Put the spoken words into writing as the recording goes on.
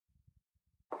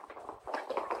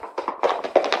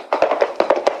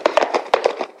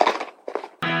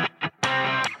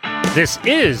This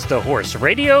is the Horse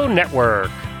Radio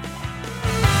Network.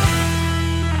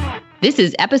 This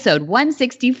is episode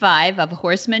 165 of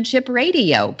Horsemanship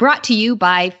Radio, brought to you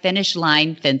by Finish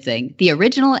Line Fencing, the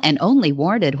original and only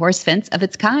warranted horse fence of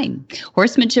its kind.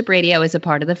 Horsemanship Radio is a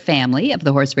part of the family of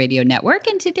the Horse Radio Network,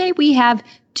 and today we have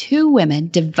two women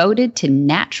devoted to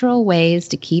natural ways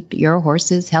to keep your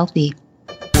horses healthy.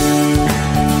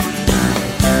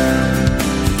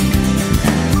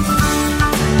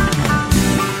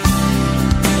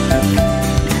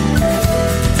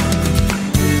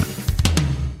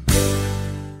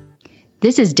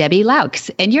 This is Debbie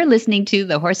Laux, and you're listening to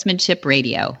the Horsemanship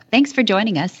Radio. Thanks for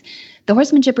joining us. The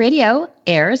Horsemanship Radio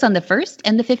airs on the 1st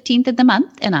and the 15th of the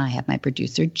month, and I have my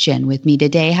producer, Jen, with me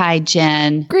today. Hi,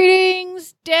 Jen.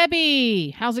 Greetings,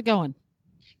 Debbie. How's it going?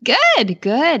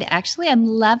 Good. Actually, I'm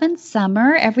loving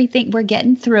summer. Everything, we're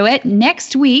getting through it.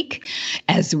 Next week,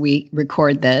 as we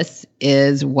record this,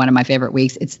 is one of my favorite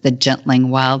weeks. It's the Gentling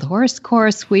Wild Horse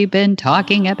course we've been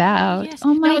talking about. Yes.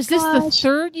 Oh, my now, gosh. is this the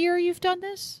third year you've done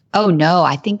this? Oh, no.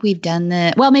 I think we've done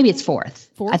maybe it's fourth.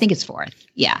 Fourth? I think it's fourth.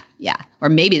 Yeah. Or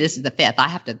maybe this is the fifth. I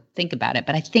have to think about it,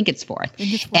 but I think it's fourth.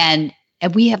 And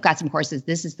we have got some horses.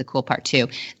 This is the cool part too.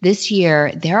 This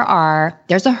year,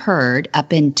 there's a herd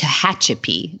up in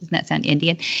Tehachapi. Doesn't that sound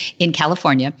Indian? In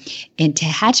California. In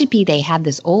Tehachapi, they have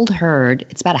this old herd.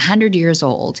 It's about 100 years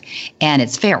old, and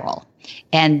it's feral.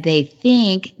 And they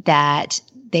think that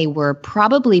they were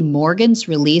probably Morgans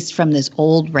released from this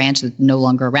old ranch that's no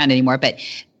longer around anymore. But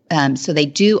so they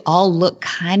do all look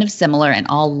kind of similar and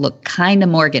all look kind of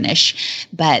Morganish,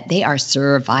 but they are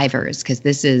survivors because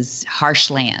this is harsh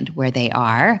land where they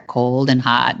are, cold and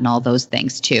hot and all those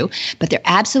things too. But they're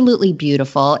absolutely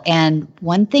beautiful. And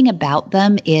one thing about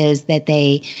them is that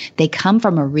they come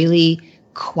from a really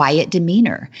quiet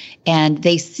demeanor, and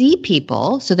they see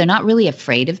people, so they're not really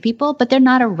afraid of people, but they're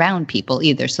not around people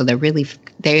either. So they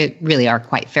really are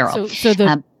quite feral. So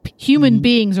the human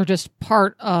beings are just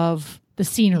part of the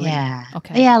scenery. Yeah.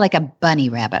 Okay. Yeah, like a bunny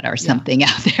rabbit or something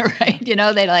out there, right? You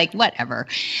know, they like whatever.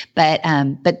 But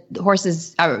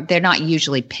horses they're not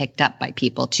usually picked up by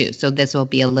people too. So this will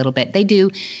be a little bit. They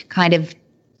do kind of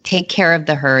take care of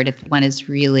the herd if one is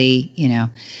really,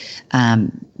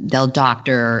 they'll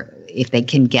doctor if they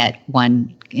can get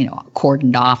one,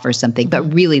 cordoned off or something. But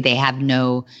really, they have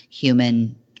no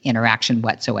human interaction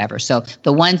whatsoever. So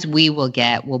the ones we will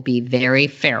get will be very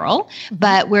feral,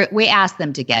 but we ask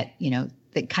them to get,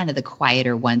 the kind of the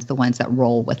quieter ones, the ones that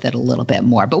roll with it a little bit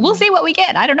more. But we'll see what we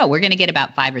get. I don't know. We're going to get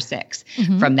about 5 or 6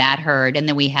 from that herd. And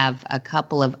then we have a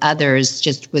couple of others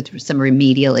just with some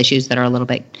remedial issues that are a little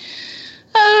bit,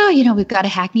 we've got a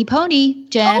Hackney pony,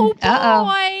 Jen. Oh,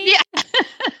 boy.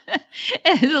 Yeah.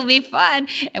 It'll be fun.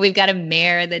 And we've got a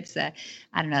mare that's,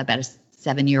 about a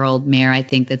 7-year-old mare, I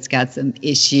think, that's got some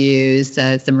issues,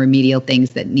 some remedial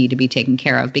things that need to be taken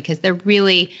care of because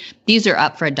these are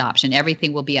up for adoption.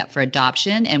 Everything will be up for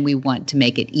adoption, and we want to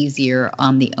make it easier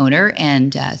on the owner.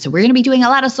 And so we're going to be doing a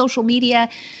lot of social media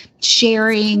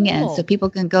sharing, and so people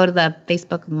can go to the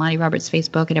Facebook, Monty Roberts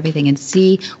Facebook and everything, and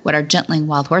see what our Gentling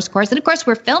Wild Horse course. And of course,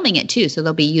 we're filming it too, so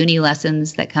there'll be uni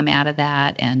lessons that come out of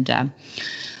that, and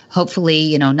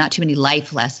hopefully, not too many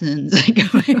life lessons.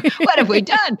 What have we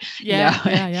done?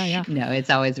 Yeah. No, it's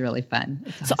always really fun.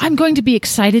 So I'm going to be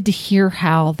excited to hear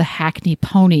how the Hackney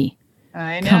pony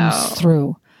comes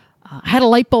through. I had a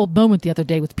light bulb moment the other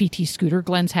day with PT Scooter,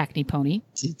 Glenn's Hackney pony.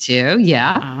 Did you?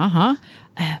 Yeah. Uh-huh.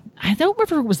 I don't remember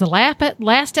if it was the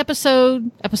last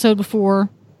episode before,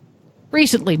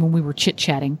 recently when we were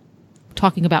chit-chatting,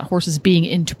 talking about horses being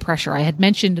into pressure. I had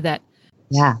mentioned that.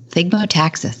 Yeah,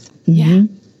 Thigmotaxis. Yeah.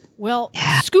 Well,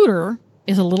 Scooter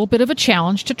is a little bit of a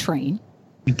challenge to train.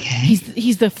 Okay.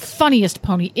 He's the funniest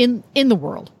pony in the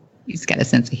world. He's got a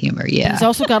sense of humor, yeah. He's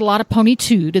also got a lot of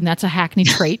ponytude, and that's a Hackney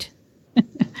trait.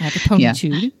 Have a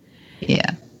ponytude.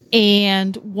 Yeah.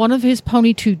 And one of his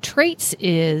ponytude traits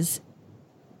is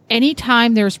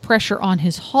anytime there's pressure on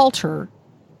his halter,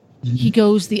 he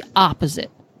goes the opposite.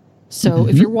 So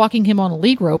if you're walking him on a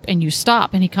lead rope and you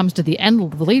stop and he comes to the end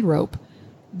of the lead rope,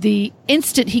 the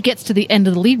instant he gets to the end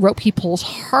of the lead rope, he pulls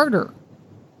harder.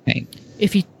 Right.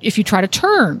 If you try to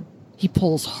turn, he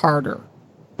pulls harder.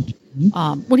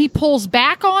 When he pulls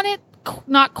back on it,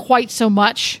 not quite so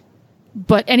much,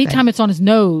 but anytime it's on his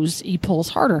nose, he pulls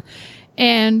harder.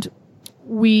 And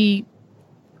we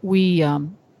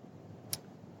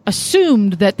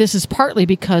assumed that this is partly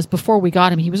because before we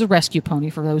got him, he was a rescue pony.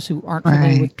 For those who aren't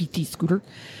familiar with PT Scooter,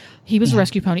 he was a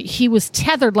rescue pony. He was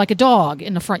tethered like a dog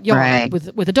in the front yard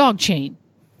with a dog chain.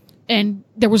 And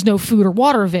there was no food or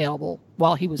water available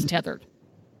while he was tethered.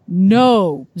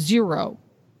 Zero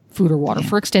food or water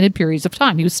for extended periods of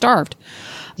time. He was starved.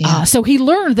 Yeah. So he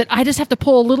learned that I just have to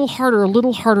pull a little harder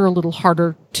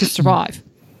to survive.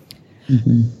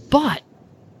 But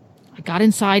I got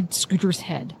inside Scooter's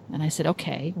head and I said,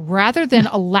 okay, rather than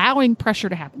allowing pressure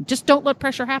to happen, just don't let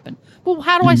pressure happen. Well,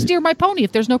 how do I steer my pony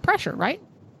if there's no pressure, right?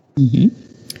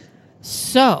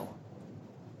 So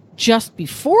just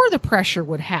before the pressure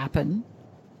would happen,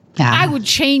 I would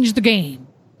change the game.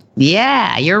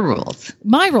 Yeah, your rules.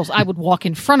 My rules. I would walk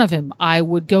in front of him. I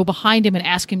would go behind him and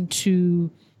ask him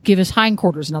to give his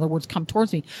hindquarters. In other words, come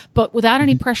towards me, but without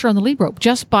any pressure on the lead rope,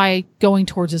 just by going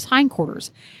towards his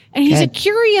hindquarters. And he's a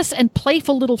curious and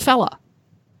playful little fella.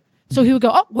 So he would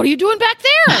go, oh, what are you doing back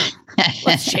there?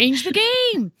 Let's change the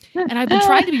game. And I've been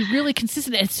trying to be really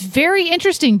consistent. It's very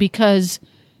interesting because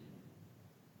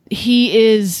he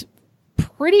is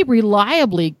pretty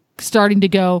reliably starting to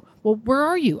go, well, where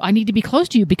are you? I need to be close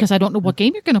to you because I don't know what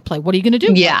game you're going to play. What are you going to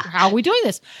do? Yeah. How are we doing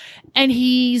this? And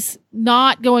he's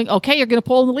not going, okay, you're going to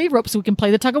pull on the lead rope so we can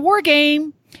play the tug of war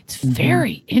game. It's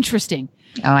very interesting.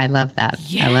 Oh, I love that.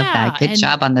 Yeah, I love that. Good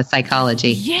job on the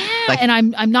psychology. Yeah. And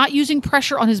I'm not using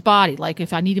pressure on his body. Like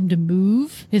if I need him to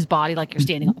move his body, like you're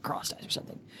standing on the cross ties or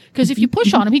something. Because if you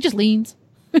push on him, he just leans.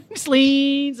 Just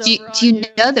leans do you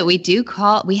know that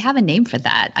we have a name for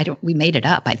that? We made it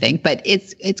up, I think, but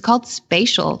it's called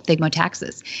spatial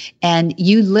thigmotaxis. And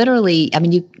you literally,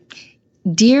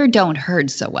 deer don't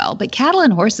herd so well, but cattle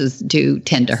and horses do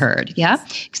tend to herd. Yeah.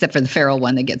 Except for the feral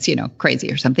one that gets,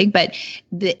 crazy or something. But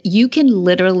you can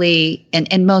literally,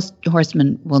 and most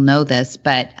horsemen will know this,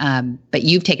 but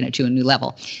you've taken it to a new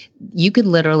level. You could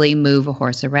literally move a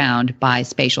horse around by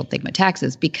spatial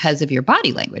thigmotaxis because of your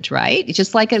body language, right? It's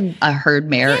just like a herd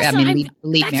mare. Yes,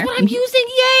 lead mare. That's what I'm using.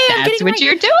 Yay! That's what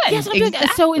you're doing. Yes, I'm doing.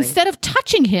 So instead of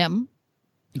touching him,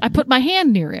 I put my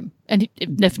hand near him. And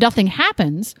if nothing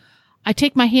happens, I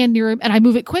take my hand near him and I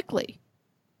move it quickly.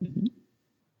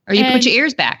 Or you put your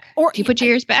ears back. Or you put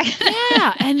your ears back.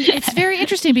 Yeah. And it's very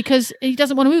interesting because he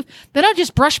doesn't want to move. Then I'll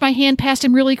just brush my hand past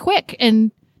him really quick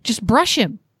and just brush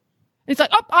him. It's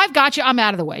like, oh, I've got you. I'm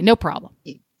out of the way. No problem.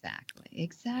 Exactly.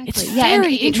 It's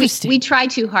very interesting. We try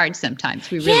too hard sometimes.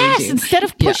 We really do. Yes. Instead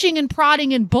of pushing and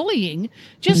prodding and bullying,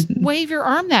 just wave your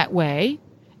arm that way.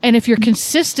 And if you're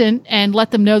consistent and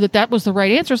let them know that was the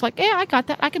right answer, it's like, yeah, I got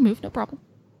that. I can move. No problem.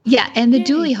 Yeah, and the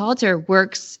dually halter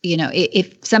works,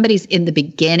 if somebody's in the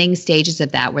beginning stages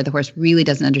of that where the horse really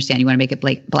doesn't understand, you want to make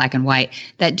it black and white,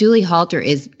 that dually halter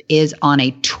is on a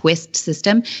twist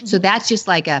system. So that's just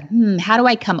like how do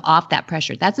I come off that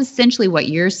pressure? That's essentially what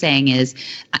you're saying is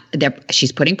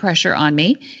she's putting pressure on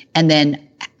me, and then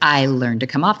I learn to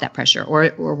come off that pressure.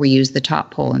 Or we use the top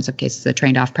pole, in some cases, a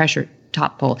trained off pressure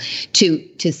top pole,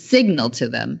 to signal to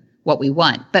them what we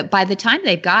want. But by the time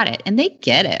they've got it, and they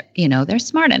get it, they're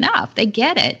smart enough, they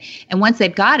get it. And once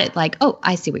they've got it, like, oh,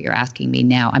 I see what you're asking me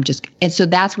now. And so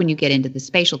that's when you get into the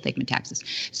spatial thigmotaxis.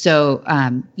 So,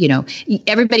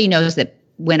 everybody knows that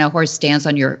when a horse stands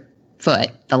on your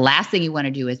foot, the last thing you want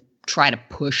to do is try to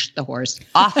push the horse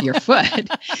off your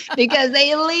foot because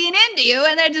they lean into you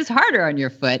and they're just harder on your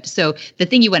foot. So the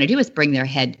thing you want to do is bring their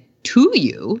head to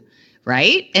you,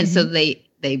 right? And so they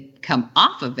come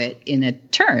off of it in a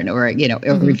turn, or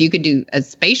if you could do a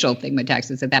spatial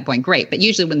thigmotaxis at that point, great. But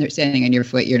usually when they're standing on your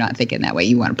foot, you're not thinking that way.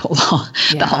 You want to pull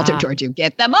the halter towards you,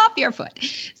 get them off your foot.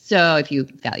 So if you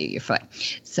value your foot.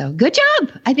 So good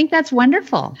job. I think that's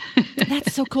wonderful.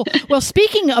 That's so cool. Well,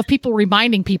 speaking of people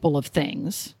reminding people of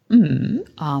things,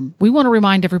 we want to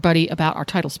remind everybody about our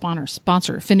title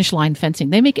sponsor, Finish Line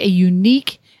Fencing. They make a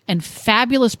unique and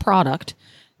fabulous product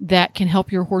that can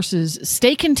help your horses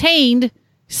stay contained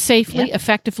safely,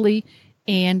 effectively,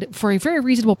 and for a very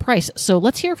reasonable price. So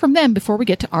let's hear from them before we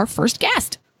get to our first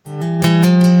guest.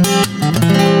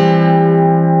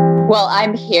 Well,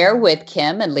 I'm here with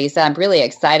Kim and Lisa. I'm really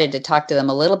excited to talk to them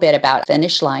a little bit about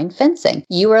Finish Line Fencing.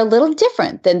 You are a little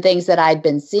different than things that I'd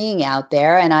been seeing out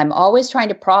there, and I'm always trying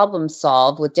to problem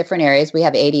solve with different areas. We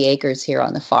have 80 acres here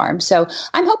on the farm. So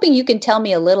I'm hoping you can tell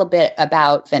me a little bit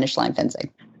about Finish Line Fencing.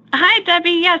 Hi,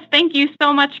 Debbie. Yes, thank you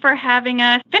so much for having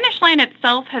us. Finish Line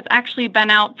itself has actually been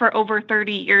out for over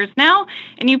 30 years now,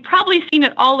 and you've probably seen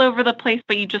it all over the place,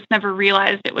 but you just never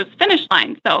realized it was Finish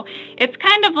Line. So it's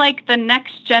kind of like the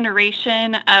next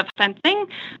generation of fencing.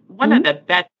 One of the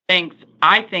best things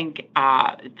I think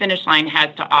Finish Line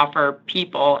has to offer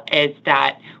people is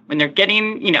that when they're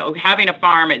getting, having a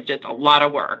farm is just a lot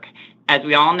of work, as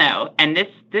we all know. And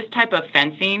this type of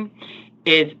fencing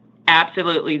is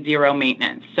absolutely zero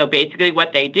maintenance. So basically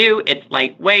what they do, it's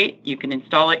lightweight. You can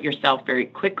install it yourself very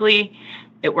quickly.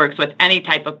 It works with any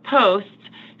type of posts.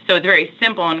 So it's very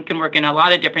simple and can work in a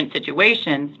lot of different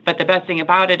situations. But the best thing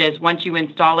about it is once you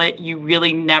install it, you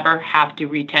really never have to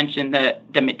retension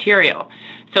the material.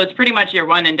 So it's pretty much your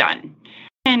one and done.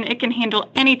 And it can handle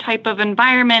any type of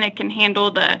environment. It can handle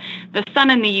the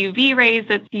sun and the UV rays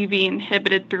that's UV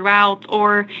inhibited throughout.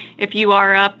 Or if you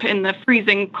are up in the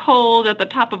freezing cold at the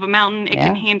top of a mountain, it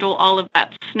can handle all of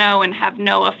that snow and have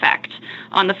no effect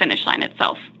on the finish line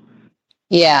itself.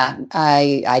 Yeah,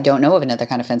 I don't know of another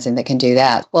kind of fencing that can do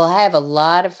that. Well, I have a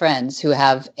lot of friends who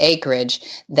have acreage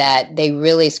that they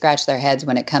really scratch their heads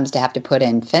when it comes to have to put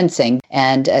in fencing.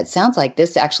 And it sounds like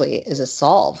this actually is a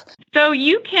solve. So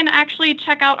you can actually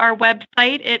check out our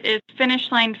website. It is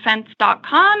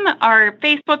finishlinefence.com. Our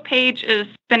Facebook page is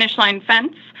Finish Line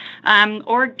Fence.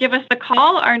 Or give us a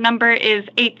call. Our number is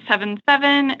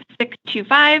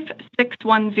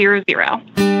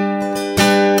 877-625-6100.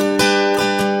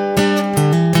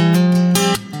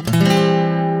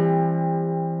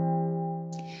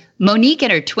 Monique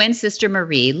and her twin sister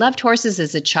Marie loved horses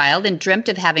as a child and dreamt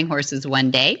of having horses one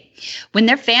day. When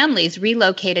their families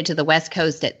relocated to the West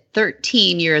Coast at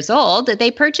 13 years old,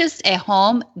 they purchased a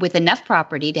home with enough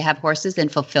property to have horses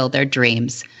and fulfill their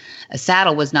dreams. A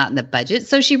saddle was not in the budget,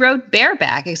 so she rode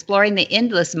bareback, exploring the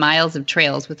endless miles of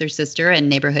trails with her sister and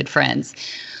neighborhood friends.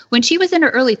 When she was in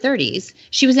her early 30s,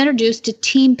 she was introduced to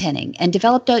team penning and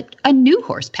developed a new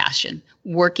horse passion,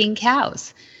 working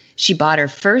cows. She bought her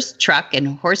first truck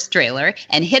and horse trailer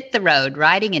and hit the road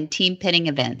riding in team penning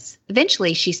events.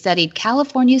 Eventually, she studied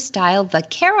California-style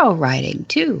vaquero riding,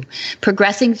 too,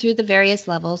 progressing through the various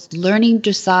levels, learning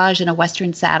dressage in a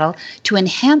Western saddle to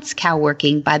enhance cow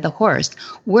working by the horse,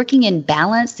 working in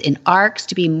balance in arcs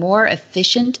to be more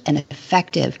efficient and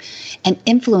effective, and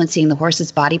influencing the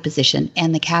horse's body position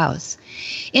and the cow's.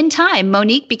 In time,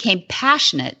 Monique became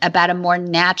passionate about a more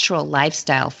natural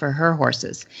lifestyle for her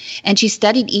horses, and she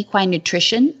studied equine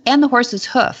nutrition and the horse's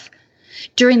hoof.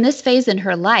 During this phase in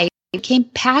her life, she became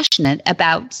passionate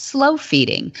about slow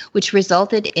feeding, which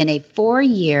resulted in a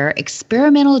 4-year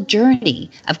experimental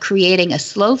journey of creating a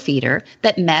slow feeder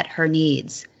that met her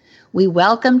needs. We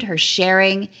welcomed her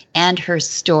sharing and her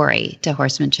story to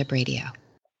Horsemanship Radio.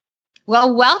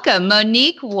 Well, welcome,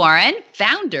 Monique Warren,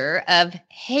 founder of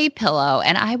Hay Pillow.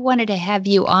 And I wanted to have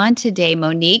you on today,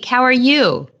 Monique. How are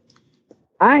you?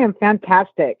 I am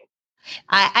fantastic.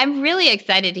 I'm really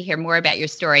excited to hear more about your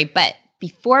story. But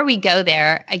before we go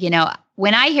there,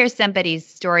 when I hear somebody's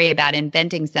story about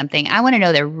inventing something, I want to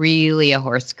know they're really a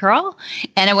horse girl.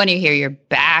 And I want to hear your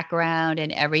background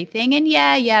and everything. And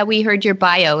yeah, we heard your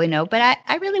bio, but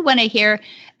I really want to hear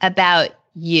about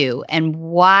you and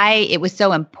why it was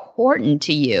so important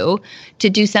to you to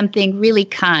do something really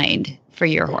kind for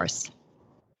your horse.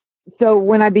 So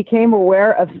when I became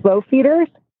aware of slow feeders,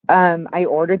 I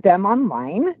ordered them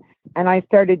online and I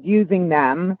started using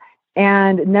them,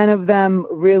 and none of them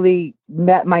really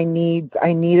met my needs.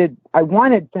 I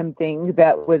wanted something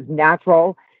that was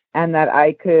natural and that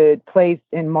I could place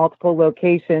in multiple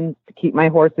locations to keep my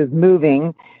horses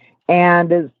moving.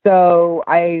 And so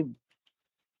I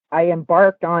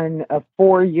embarked on a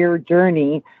 4-year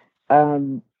journey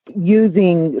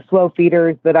using slow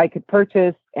feeders that I could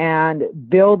purchase and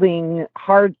building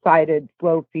hard-sided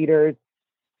slow feeders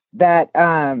that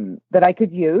I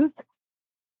could use.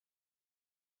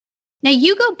 Now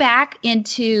you go back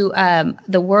into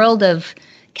the world of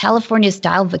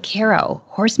California-style vaquero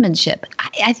horsemanship.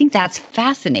 I think that's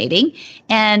fascinating,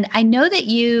 and I know that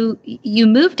you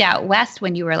moved out west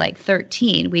when you were like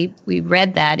 13. We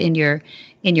read that in your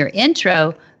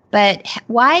intro, but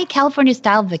why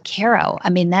California-style vaquero? I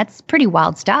mean, that's pretty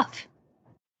wild stuff.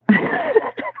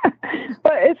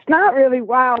 But it's not really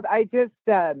wild. I just,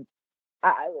 I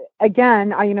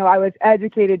was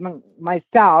educated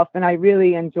myself, and I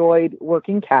really enjoyed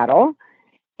working cattle.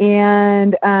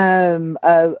 And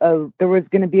there was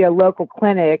going to be a local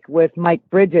clinic with Mike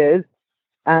Bridges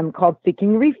called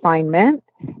Seeking Refinement.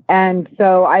 And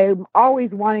so I'm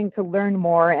always wanting to learn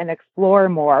more and explore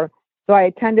more. So I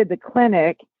attended the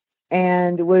clinic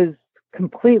and was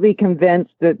completely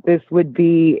convinced that this would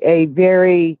be a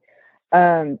very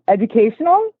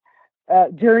educational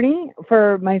journey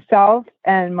for myself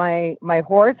and my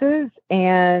horses,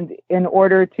 and in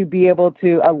order to be able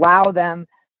to allow them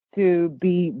to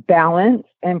be balanced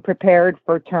and prepared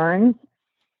for turns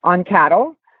on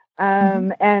cattle.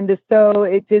 And so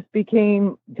it just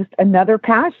became just another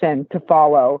passion to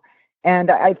follow. And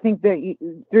I think that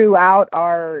throughout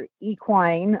our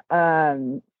equine,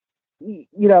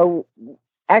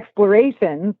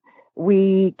 explorations,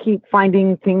 we keep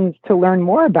finding things to learn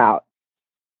more about.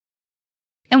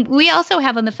 And we also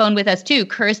have on the phone with us, too,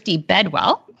 Kirsty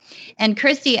Bedwell. And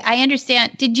Christy, I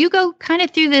understand, did you go kind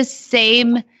of through this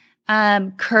same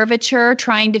curvature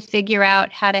trying to figure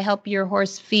out how to help your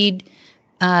horse feed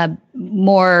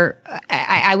more,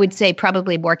 I would say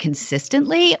probably more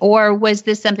consistently? Or was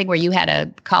this something where you had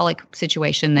a colic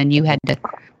situation and you had to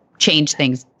change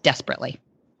things desperately?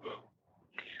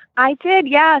 I did,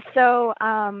 yeah. So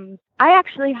I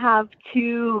actually have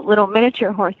 2 little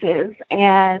miniature horses,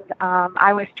 and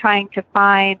I was trying to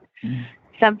find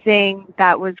something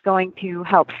that was going to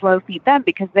help slow feed them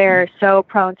because they're so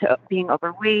prone to being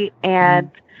overweight.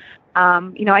 And,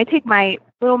 I take my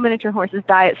little miniature horses'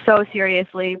 diet so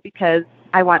seriously because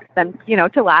I want them,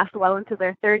 to last well into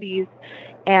their 30s.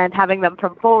 And having them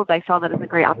from foals, I saw that as a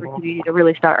great opportunity to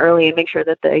really start early and make sure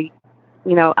that they,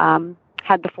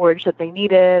 had the forage that they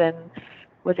needed and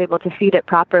was able to feed it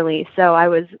properly. So I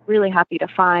was really happy to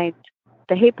find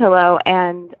the hay pillow.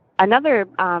 And another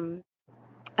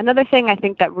thing I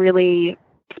think that really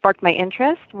sparked my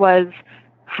interest was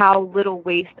how little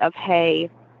waste of hay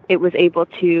it was able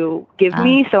to give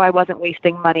me. So I wasn't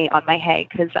wasting money on my hay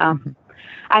because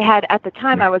I had, at the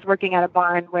time I was working at a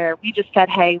barn where we just fed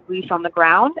hay loose on the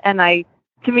ground. And I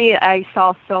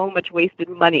saw so much wasted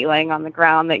money laying on the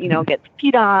ground that, gets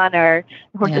peed on or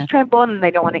horses trampled and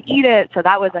they don't want to eat it. So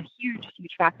that was a huge,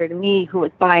 huge factor to me who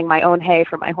was buying my own hay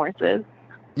for my horses.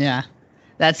 Yeah,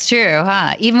 that's true,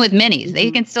 huh? Even with minis,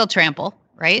 they can still trample,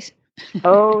 right?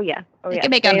 Oh, yeah. They can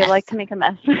make a mess. Like to make a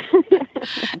mess.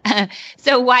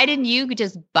 So why didn't you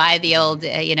just buy the old,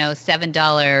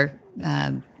 $7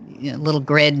 little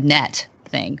grid net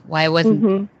thing? Why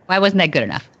wasn't that good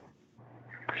enough?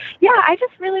 Yeah, I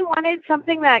just really wanted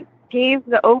something that gave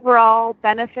the overall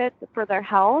benefits for their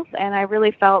health. And I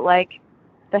really felt like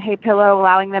the hay pillow,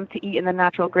 allowing them to eat in the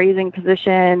natural grazing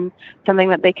position, something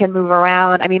that they can move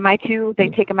around. I mean, my 2, they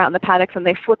take them out in the paddocks and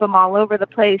they flip them all over the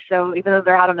place. So even though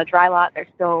they're out on the dry lot, they're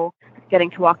still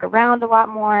getting to walk around a lot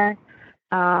more.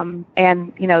 And,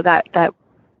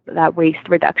 that waste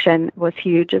reduction was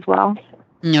huge as well.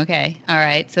 Okay. All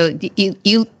right. So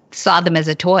you saw them as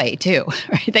a toy too,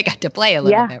 right? They got to play a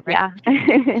little bit, right?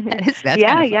 Yeah. That's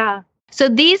yeah. So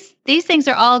these things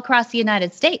are all across the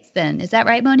United States then. Is that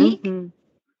right, Monique?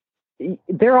 Mm-hmm.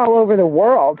 They're all over the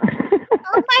world.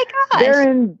 Oh my gosh. They're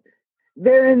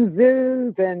in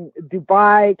zoos in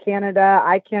Dubai, Canada.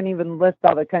 I can't even list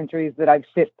all the countries that I've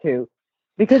shipped to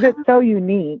because it's so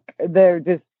unique. They're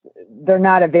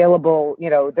not available,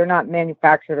 they're not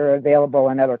manufactured or available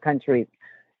in other countries.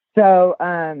 So,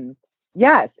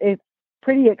 yes, it's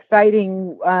pretty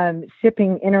exciting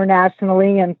shipping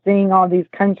internationally and seeing all these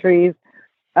countries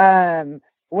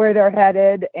where they're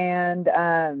headed. And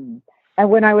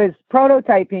when I was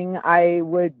prototyping,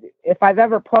 if I've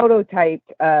ever prototyped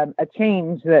a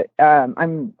change that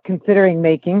I'm considering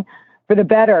making for the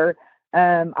better,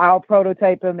 I'll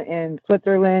prototype them in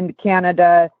Switzerland,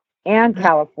 Canada, and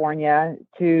California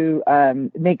to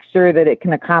make sure that it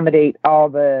can accommodate all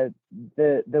the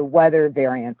weather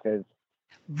variances.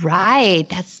 Right.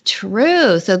 That's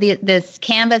true. So this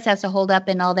canvas has to hold up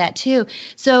and all that too.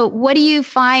 So what do you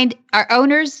find? Are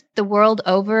owners the world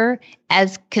over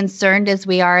as concerned as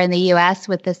we are in the U.S.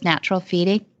 with this natural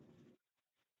feeding?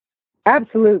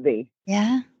 Absolutely.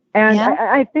 Yeah. And yeah.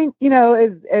 I think,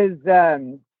 as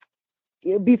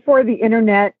before the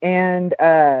internet and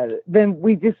then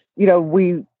we just,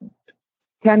 we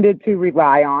tended to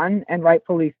rely on, and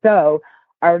rightfully so,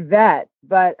 our vets.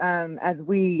 But as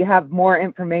we have more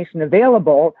information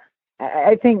available,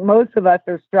 I think most of us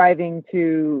are striving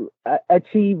to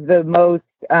achieve the most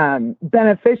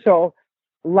beneficial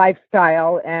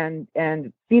lifestyle and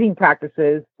feeding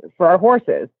practices for our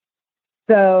horses.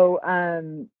 So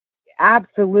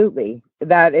absolutely,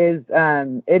 that is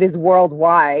it is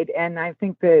worldwide, and I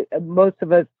think that most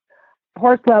of us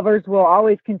horse lovers will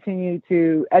always continue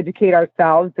to educate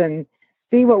ourselves and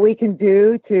see what we can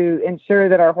do to ensure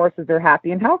that our horses are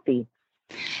happy and healthy.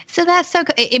 So that's so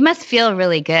cool. It must feel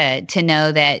really good to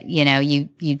know that,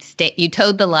 you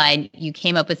towed the line, you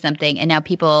came up with something, and now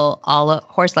people,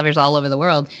 horse lovers all over the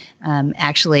world,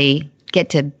 actually get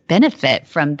to benefit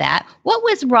from that. What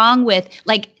was wrong with,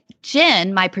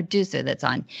 Jen, my producer that's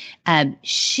on,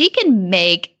 she can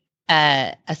make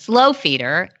a slow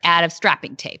feeder out of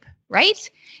strapping tape, right?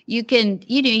 You can,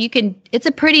 it's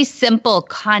a pretty simple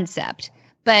concept,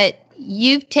 but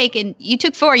you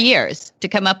took 4 years to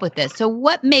come up with this. So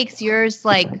what makes yours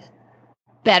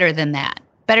better than that?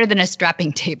 Better than a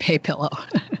strapping tape hay pillow?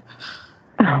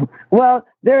 Well,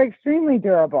 they're extremely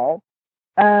durable.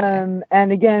 And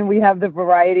again, we have the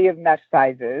variety of mesh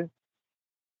sizes.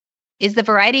 Is the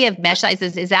variety of mesh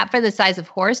sizes, is that for the size of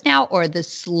horse now or the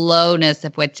slowness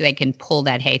of which they can pull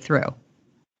that hay through?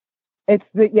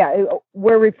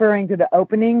 we're referring to the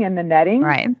opening and the netting.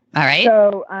 Right. All right.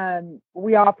 So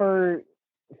we offer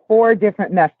 4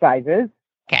 different mesh sizes,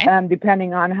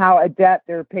 depending on how adept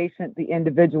or patient the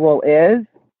individual is.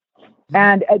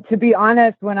 And to be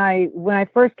honest, when I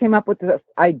first came up with this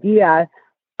idea,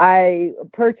 I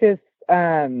purchased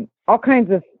all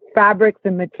kinds of fabrics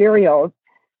and materials,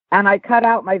 and I cut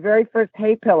out my very first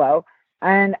hay pillow,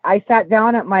 and I sat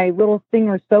down at my little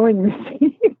Singer sewing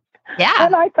machine. Yeah.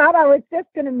 And I thought I was just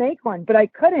going to make one, but I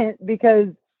couldn't because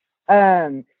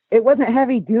it wasn't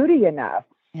heavy duty enough.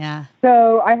 Yeah.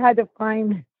 So I had to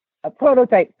find a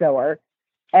prototype sewer,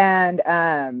 and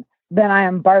then I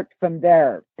embarked from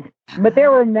there. But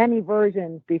there were many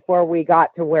versions before we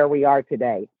got to where we are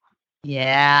today.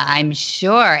 Yeah, I'm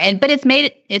sure. But it's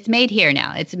made here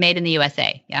now. It's made in the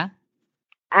USA. Yeah.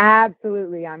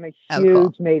 Absolutely. I'm a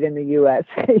huge made in the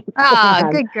USA. Oh,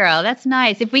 good girl. That's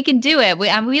nice. If we can do it,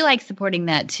 we like supporting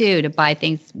that too, to buy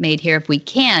things made here if we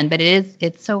can, but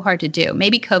it's so hard to do.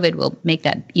 Maybe COVID will make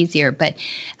that easier, but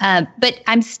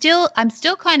I'm still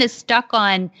kind of stuck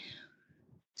on.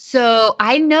 So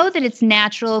I know that it's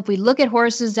natural. If we look at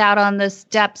horses out on the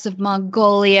steppes of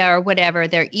Mongolia or whatever,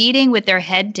 they're eating with their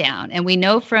head down. And we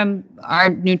know from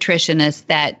our nutritionists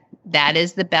that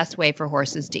is the best way for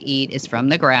horses to eat, is from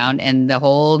the ground, and the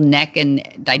whole neck and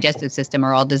digestive system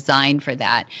are all designed for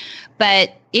that.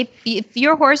 But if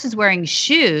your horse is wearing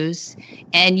shoes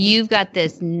and you've got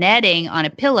this netting on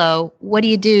a pillow, what do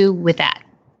you do with that?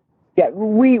 Yeah,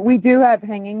 we do have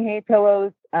hanging hay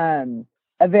pillows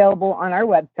available on our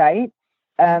website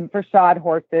for shod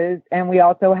horses, and we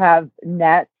also have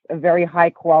nets, a very high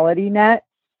quality net.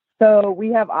 So we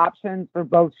have options for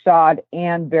both shod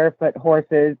and barefoot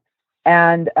horses,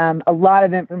 and a lot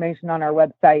of information on our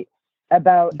website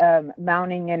about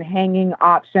mounting and hanging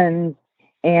options,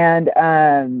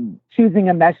 and choosing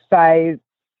a mesh size.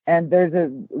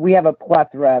 And we have a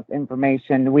plethora of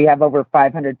information. We have over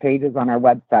 500 pages on our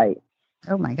website.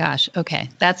 Oh my gosh. Okay.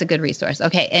 That's a good resource.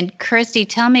 Okay. And Kirsty,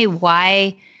 tell me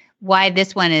why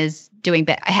this one is doing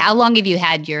better. How long have you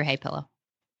had your hay pillow?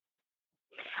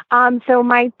 So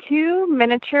my 2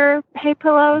 miniature hay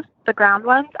pillows, the ground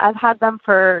ones, I've had them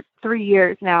for 3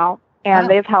 years now, and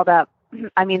they've held up.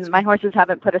 I mean, my horses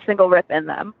haven't put a single rip in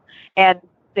them, and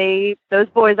those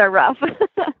boys are rough.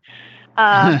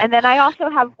 And then I also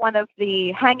have one of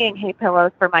the hanging hay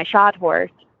pillows for my shod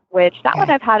horse, which that one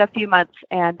I've had a few months,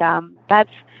 and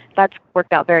that's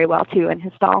worked out very well too in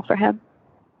his stall for him.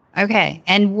 Okay.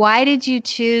 And why did you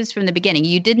choose from the beginning?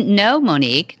 You didn't know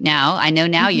Monique. Now I know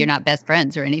you're not best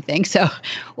friends or anything. So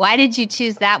why did you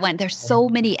choose that one? There's so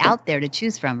many out there to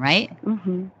choose from, right?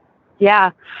 Mm-hmm.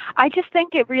 Yeah. I just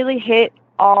think it really hit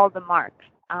all the marks.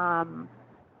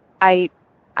 I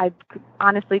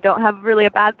honestly don't have really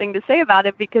a bad thing to say about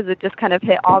it, because it just kind of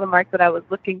hit all the marks that I was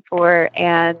looking for.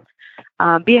 And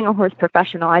being a horse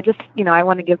professional, I just, I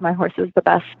want to give my horses the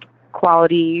best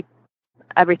quality,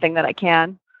 everything that I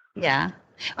can. Yeah.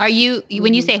 Are you,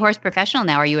 when you say horse professional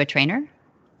now, are you a trainer?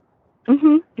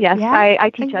 Mm-hmm. Yes. Yeah? I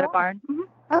teach at a barn. Mm-hmm.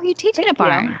 Oh, you teach at a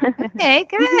barn. Okay,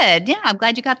 good. Yeah. I'm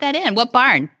glad you got that in. What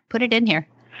barn? Put it in here.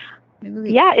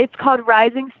 Yeah. It's called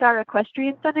Rising Star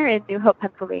Equestrian Center in New Hope,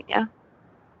 Pennsylvania.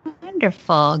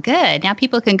 Wonderful. Good. Now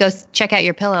people can go check out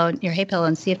your hay pillow,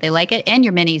 and see if they like it, and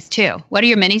your minis too. What are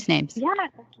your minis' names? Yeah.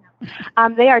 Thank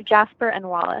you. They are Jasper and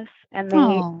Wallace, and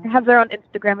they have their own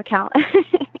Instagram account.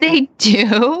 They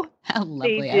do? How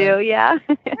lovely. They do, yeah.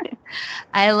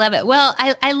 I love it. Well,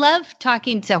 I love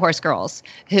talking to horse girls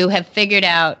who have figured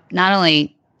out not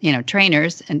only,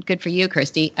 trainers, and good for you,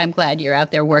 Kirsty. I'm glad you're out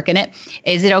there working it.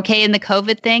 Is it okay in the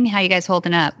COVID thing? How are you guys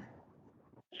holding up?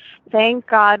 Thank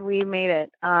God we made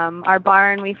it. Our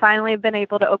barn, we finally have been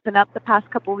able to open up the past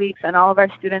couple weeks, and all of our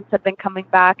students have been coming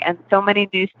back, and so many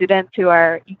new students who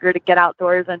are eager to get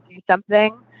outdoors and do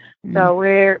something. So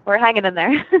we're hanging in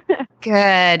there.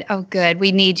 Good. Oh, good.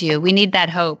 We need you. We need that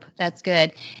hope. That's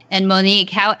good. And Monique,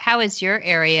 how is your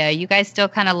area? You guys still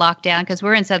kind of locked down? Because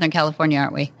we're in Southern California,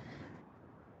 aren't we?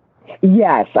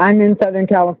 Yes, I'm in Southern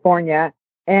California,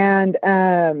 and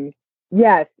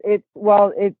yes,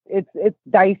 it's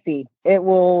dicey. It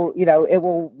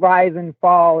will rise and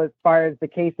fall as far as the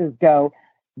cases go,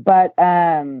 but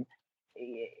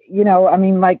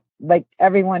like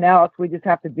everyone else, we just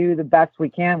have to do the best we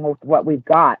can with what we've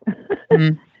got.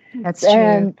 That's true.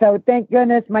 And so, thank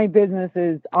goodness, my business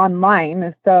is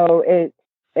online, so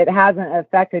it hasn't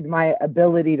affected my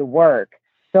ability to work.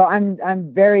 So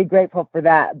I'm very grateful for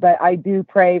that. But I do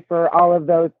pray for all of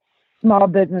those small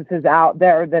businesses out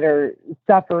there that are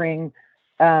suffering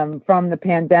from the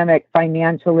pandemic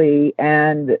financially,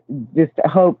 and just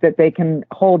hope that they can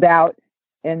hold out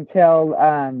until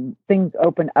things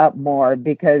open up more,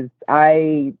 because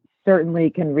I certainly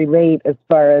can relate as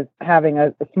far as having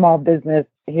a small business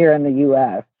here in the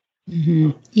U.S.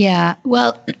 Mm-hmm. Yeah.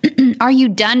 Well, are you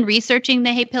done researching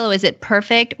the hay pillow? Is it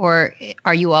perfect, or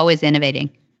are you always innovating?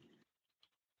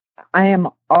 I am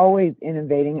always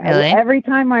innovating. Really? Every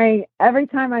time I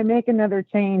make another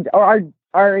change, or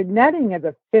our netting is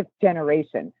a 5th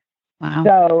generation. Wow.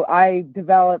 So I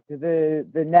developed the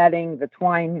netting, the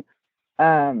twine,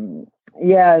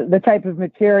 the type of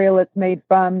material it's made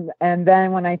from. And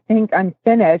then when I think I'm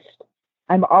finished,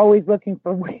 I'm always looking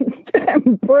for ways to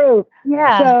improve.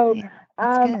 Yeah. So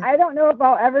I don't know if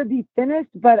I'll ever be finished,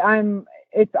 but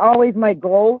it's always my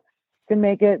goal to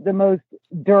make it the most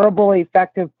durable,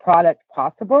 effective product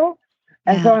possible.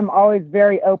 And so I'm always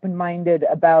very open-minded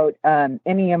about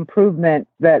any improvement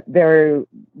that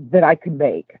I could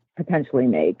potentially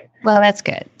make. Well, that's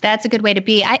good. That's a good way to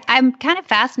be. I'm kind of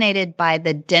fascinated by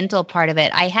the dental part of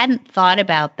it. I hadn't thought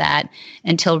about that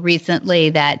until recently,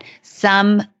 that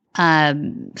some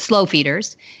slow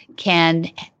feeders can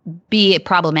be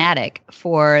problematic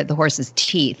for the horse's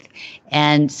teeth.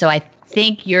 And so I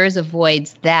think yours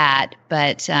avoids that,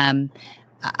 but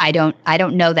I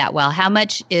don't know that well. How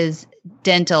much is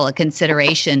dental a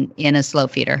consideration in a slow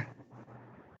feeder?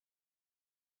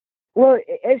 Well,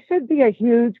 it should be a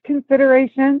huge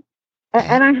consideration.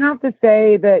 And I have to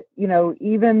say that,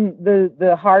 even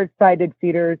the hard-sided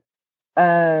feeders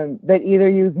that either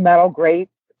use metal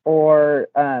grates or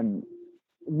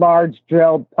large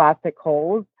drilled plastic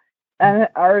holes,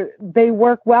 they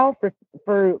work well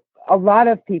for a lot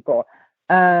of people.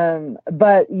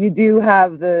 But you do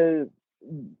have there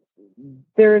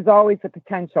is always a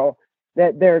potential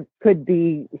that there could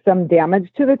be some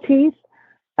damage to the teeth.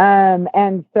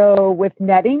 And so with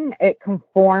netting, it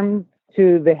conforms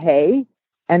to the hay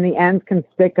and the ends can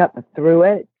stick up through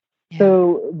it. Yeah.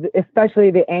 So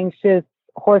especially the anxious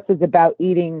horses about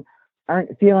eating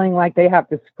aren't feeling like they have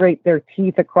to scrape their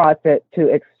teeth across it to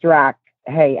extract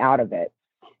hay out of it.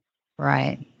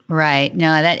 Right.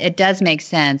 No, it does make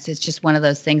sense. It's just one of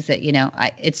those things that,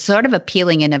 it's sort of a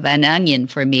peeling of an onion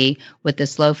for me with the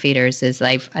slow feeders. Is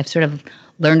I've sort of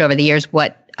learned over the years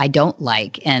what I don't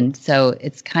like. And so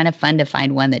it's kind of fun to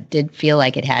find one that did feel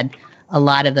like it had a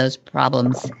lot of those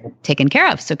problems taken care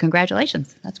of. So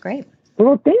congratulations. That's great.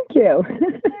 Well, thank you.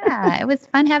 Yeah, it was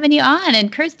fun having you on,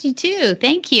 and Kirsty too.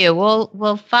 Thank you.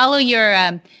 We'll follow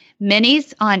your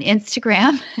minis on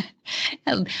Instagram.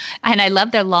 And I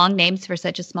love their long names for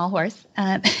such a small horse.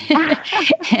 And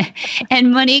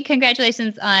Monique,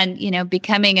 congratulations on,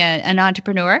 becoming an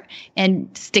entrepreneur and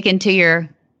sticking to your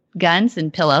guns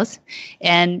and pillows.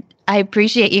 And I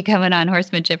appreciate you coming on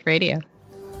Horsemanship Radio.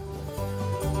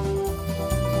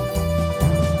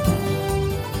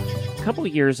 A couple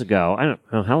of years ago, I don't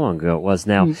know how long ago it was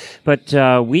now, but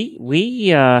we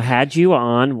had you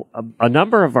on a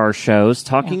number of our shows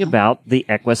talking about the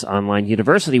Equus Online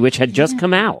University, which had just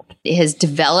come out. It has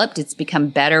developed. It's become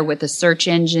better with the search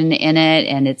engine in it,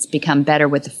 and it's become better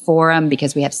with the forum,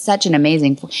 because we have such an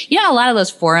amazing, a lot of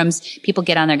those forums, people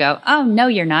get on there and go, oh, no,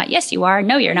 you're not. Yes, you are.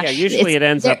 No, you're not. Yeah, usually it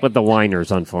ends up with the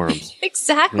whiners on forums.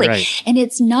 Exactly. Right. And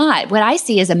it's not. What I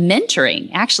see is a mentoring.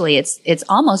 Actually, it's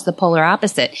almost the polar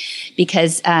opposite,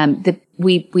 because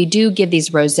we do give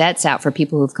these rosettes out for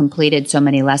people who've completed so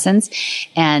many lessons.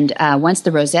 And once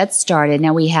the rosettes started,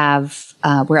 now we have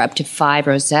we're up to 5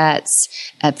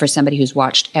 rosettes for somebody who's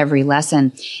watched every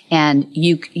lesson. And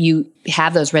you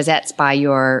have those rosettes by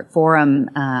your forum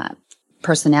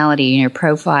personality in your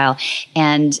profile.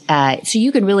 And so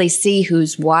you can really see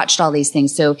who's watched all these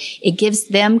things. So it gives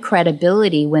them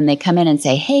credibility when they come in and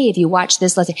say, hey, have you watched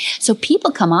this lesson? So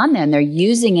people come on there and they're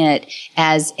using it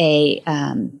as a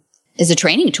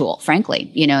training tool,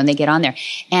 frankly, and they get on there.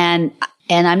 And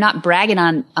I'm not bragging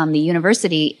on the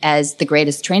university as the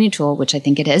greatest training tool, which I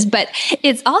think it is, but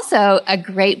it's also a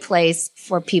great place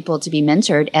for people to be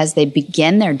mentored as they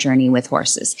begin their journey with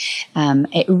horses.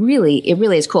 It really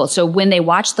is cool. So when they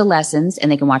watch the lessons,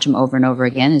 and they can watch them over and over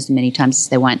again as many times as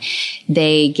they want,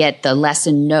 they get the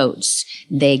lesson notes,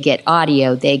 they get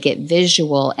audio, they get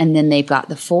visual, and then they've got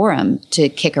the forum to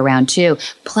kick around too.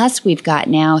 Plus we've got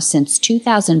now, since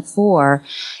 2004,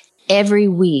 every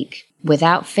week,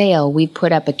 without fail, we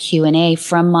put up a Q&A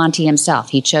from Monty himself.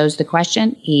 He chose the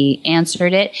question, he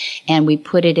answered it, and we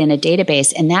put it in a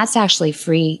database. And that's actually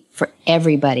free for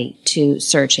everybody to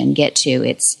search and get to.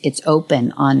 It's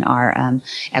open on our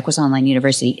Equus Online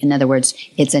University. In other words,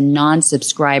 it's a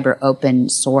non-subscriber open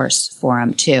source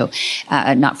forum too.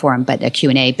 Not forum, but a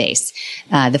Q&A base.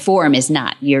 The forum is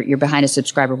not. You're behind a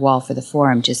subscriber wall for the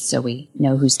forum, just so we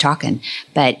know who's talking.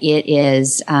 But it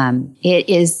is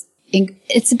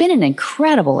it's been an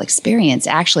incredible experience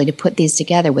actually to put these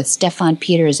together with Stefan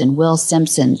Peters and Will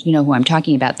Simpson. You know who I'm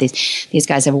talking about. These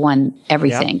guys have won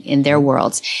everything in their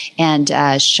worlds, and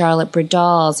Charlotte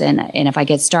Bradals, and if I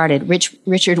get started,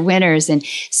 Richard Winters, and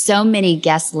so many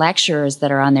guest lecturers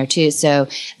that are on there too. So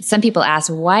some people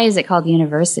ask, why is it called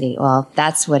university? Well,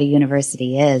 that's what a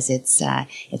university is. It's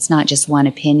not just one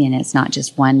opinion. It's not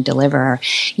just one deliverer.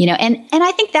 You know, and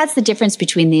I think that's the difference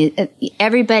between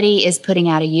everybody is putting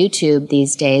out a YouTube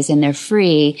these days, and they're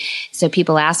free. So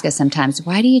people ask us sometimes,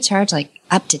 why do you charge like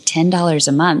up to $10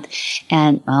 a month?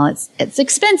 And well, it's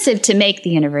expensive to make the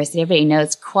university. Everybody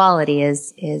knows quality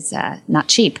is not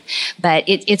cheap, but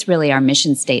it's really our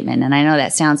mission statement. And I know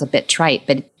that sounds a bit trite,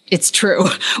 but it's true.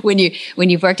 When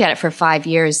you've worked at it for 5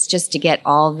 years, just to get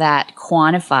all that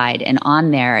quantified and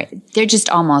on there, there are just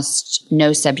almost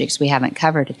no subjects we haven't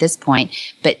covered at this point.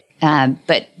 But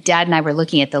Dad and I were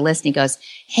looking at the list, and he goes,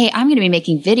 "Hey, I'm going to be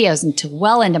making videos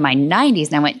well into my 90s."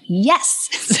 And I went, "Yes."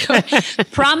 So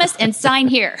promise and sign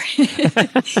here.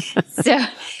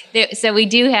 So we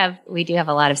do have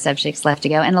a lot of subjects left to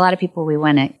go, and a lot of people we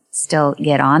want to still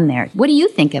get on there. What do you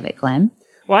think of it, Glenn?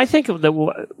 Well, I think that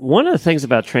one of the things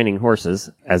about training horses,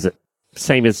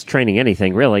 same as training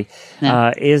anything really,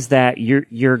 is that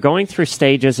you're going through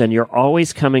stages, and you're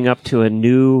always coming up to a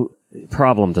new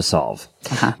problem to solve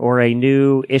or a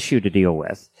new issue to deal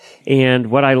with.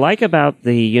 And what I like about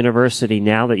the university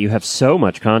now that you have so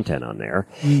much content on there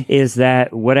is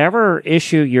that whatever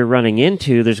issue you're running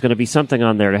into, there's going to be something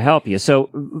on there to help you. So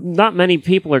not many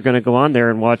people are going to go on there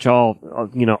and watch all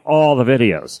the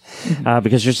videos,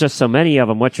 because there's just so many of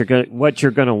them. What you're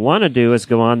going to want to do is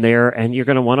go on there, and you're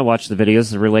going to want to watch the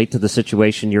videos that relate to the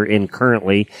situation you're in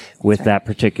currently with that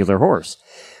particular horse.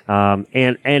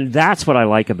 And that's what I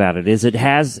like about it, is it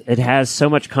has so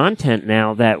much content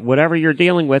now that whatever you're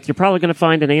dealing with, you're probably going to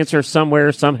find an answer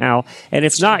somewhere, somehow. And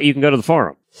if not, you can go to the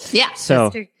forum. Yeah. So,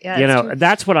 that's true. Yeah,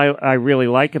 that's what I really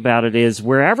like about it, is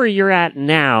wherever you're at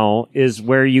now is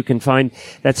where you can find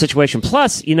that situation.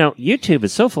 Plus, YouTube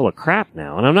is so full of crap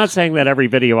now. And I'm not saying that every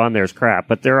video on there is crap,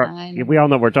 but we all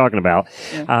know what we're talking about.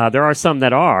 Yeah. There are some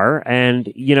that are.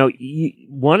 And,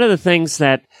 one of the things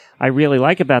that I really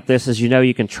like about this is,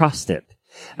 you can trust it.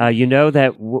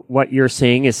 That what you're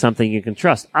seeing is something you can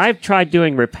trust. I've tried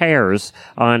doing repairs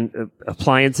on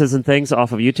appliances and things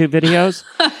off of YouTube videos,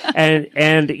 and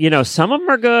some of them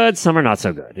are good, some are not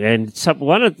so good. And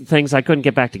one of the things I couldn't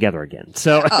get back together again.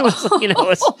 So it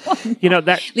was, that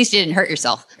at least you didn't hurt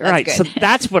yourself. That's right. Good. So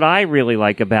that's what I really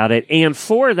like about it. And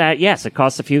for that, yes, it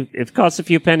costs a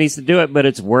few pennies to do it, but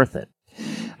it's worth it.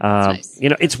 Nice.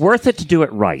 It's worth it to do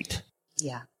it right.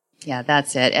 Yeah. Yeah,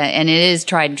 that's it. And it is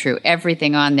tried and true.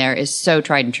 Everything on there is so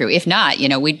tried and true. If not,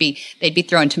 they'd be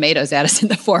throwing tomatoes at us in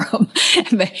the forum.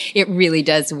 But it really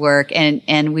does work.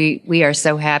 And we are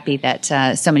so happy that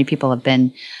so many people have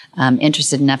been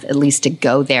interested enough at least to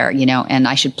go there, and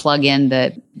I should plug in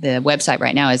the website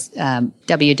right now is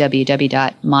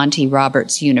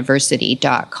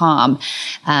www.montyrobertsuniversity.com,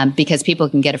 because people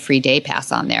can get a free day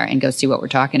pass on there and go see what we're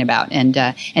talking about, and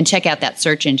check out that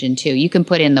search engine too. You can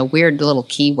put in the weird little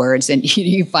keywords and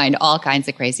you find all kinds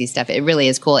of crazy stuff. It really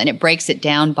is cool, and it breaks it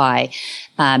down by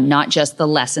not just the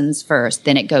lessons first,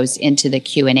 then it goes into the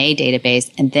Q&A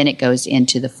database, and then it goes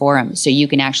into the forum. So you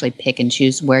can actually pick and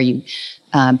choose where you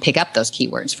pick up those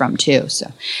keywords from too.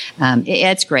 So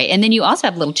it's great. And then you also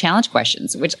have little challenge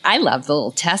questions, which I love, the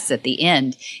little tests at the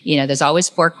end. There's always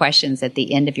 4 questions at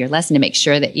the end of your lesson to make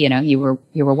sure that, you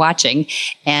were watching.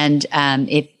 And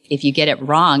if you get it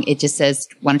wrong, it just says,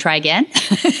 want to try again?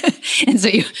 And so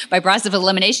by process of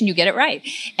elimination, you get it right.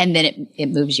 And then it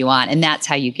moves you on. And that's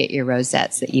how you get your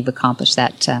rosettes, that you've accomplished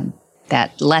that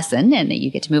lesson and that you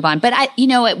get to move on. But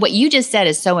what you just said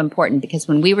is so important, because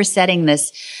when we were setting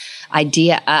this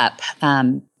idea up,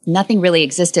 nothing really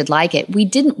existed like it. We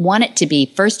didn't want it to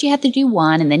be first you have to do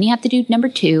 1, and then you have to do number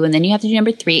 2, and then you have to do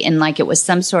number 3, and like it was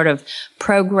some sort of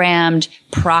programmed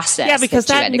process. Yeah, because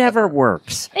that never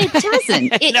works. It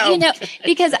doesn't.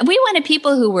 Because we wanted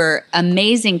people who were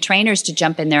amazing trainers to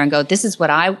jump in there and go, this is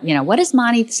what what does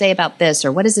Monty say about this?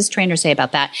 Or what does this trainer say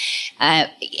about that?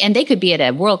 And they could be at a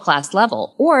world-class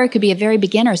level, or it could be a very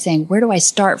beginner saying, where do I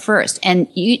start first? And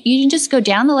you can just go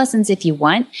down the lessons if you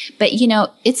want. But,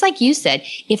 it's like you said,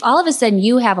 if all of a sudden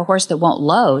you have a horse that won't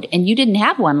load, and you didn't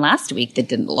have one last week that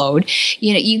didn't load,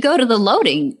 you go to the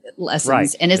loading lessons,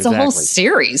 right, and it's a whole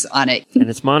series on it. And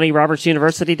it's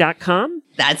MontyRobertsUniversity.com?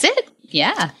 That's it.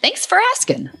 Yeah. Thanks for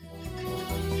asking.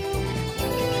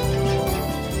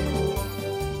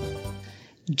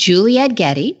 Juliet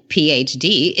Getty,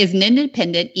 PhD, is an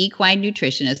independent equine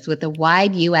nutritionist with a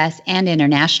wide U.S. and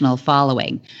international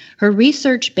following. Her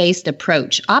research-based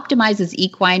approach optimizes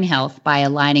equine health by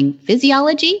aligning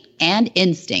physiology and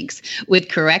instincts with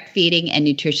correct feeding and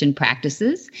nutrition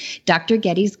practices. Dr.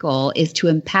 Getty's goal is to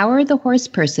empower the horse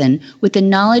person with the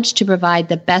knowledge to provide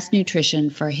the best nutrition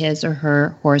for his or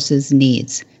her horse's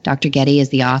needs. Dr. Getty is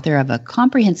the author of a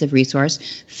comprehensive resource,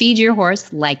 Feed Your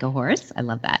Horse Like a Horse, I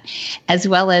love that, as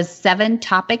well as 7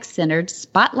 topic-centered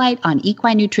Spotlight on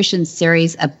Equine Nutrition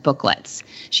series of booklets.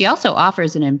 She also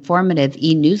offers an informative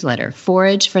e-newsletter,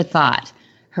 Forage for Thought.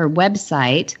 Her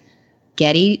website,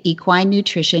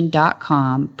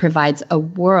 GettyEquineNutrition.com, provides a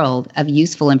world of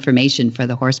useful information for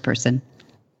the horse person.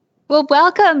 Well,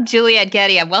 welcome, Juliet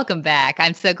Getty, and welcome back.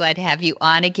 I'm so glad to have you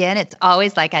on again. It's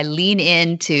always like I lean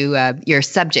into your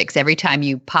subjects every time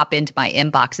you pop into my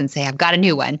inbox and say, I've got a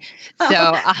new one.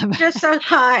 So you're so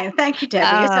kind. Thank you,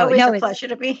 Debbie. It's always a pleasure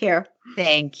to be here.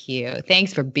 Thank you.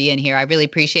 Thanks for being here. I really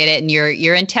appreciate it. And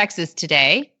you're in Texas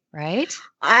today, right?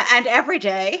 And every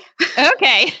day.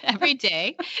 Okay, every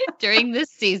day during this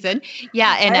season.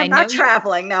 Yeah, and I'm not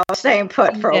traveling. No, staying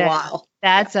put for a while.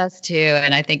 That's us too,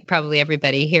 and I think probably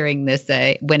everybody hearing this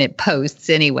when it posts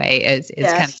anyway is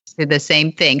coming to the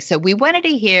same thing. So we wanted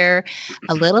to hear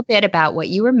a little bit about what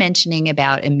you were mentioning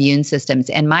about immune systems,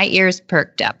 and my ears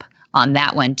perked up on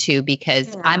that one too,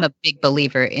 because I'm a big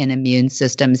believer in immune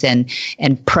systems and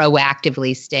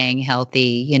proactively staying healthy.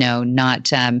 You know,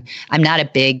 I'm not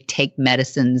a big take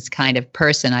medicines kind of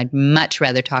person. I'd much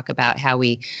rather talk about how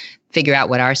we figure out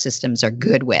what our systems are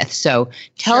good with. So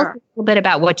tell us a little bit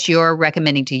about what you're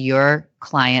recommending to your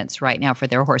clients right now for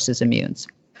their horses' immunes.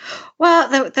 Well,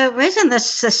 the reason this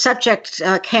subject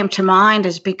came to mind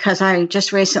is because I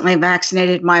just recently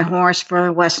vaccinated my horse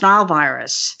for West Nile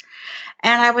virus.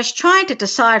 And I was trying to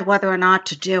decide whether or not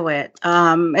to do it.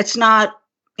 It's not,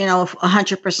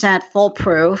 100%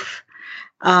 foolproof.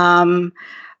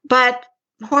 But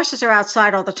horses are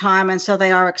outside all the time, and so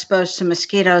they are exposed to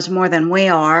mosquitoes more than we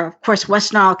are. Of course,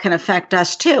 West Nile can affect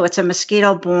us too. It's a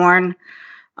mosquito-borne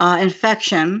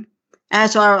infection,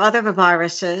 as are other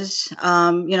viruses,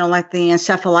 like the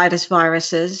encephalitis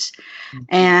viruses.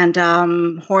 And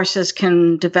horses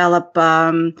can develop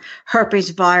herpes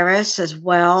virus as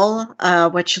well,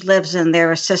 which lives in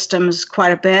their systems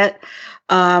quite a bit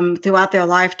throughout their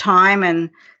lifetime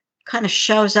and kind of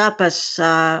shows up as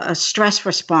a stress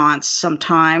response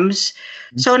sometimes.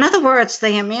 So in other words,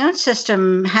 the immune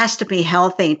system has to be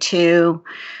healthy to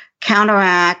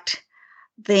counteract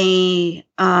the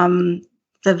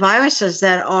viruses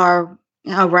that are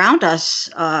around us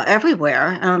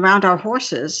everywhere and around our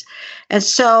horses. And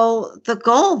so the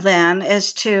goal then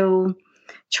is to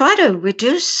try to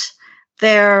reduce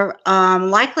their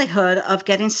likelihood of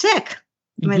getting sick.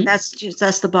 I mean, that's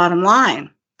the bottom line.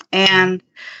 And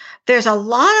there's a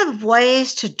lot of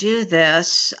ways to do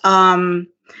this. One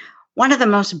of the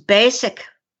most basic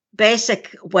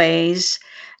ways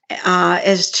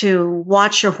is to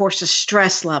watch your horse's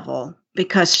stress level,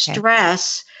 because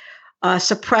stress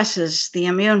suppresses the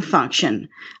immune function.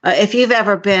 If you've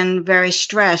ever been very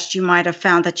stressed, you might have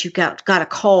found that you got a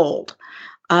cold.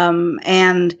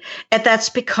 And that's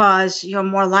because you're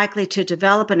more likely to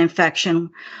develop an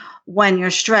infection when you're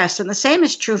stressed. And the same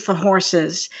is true for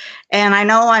horses. And I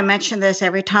know I mention this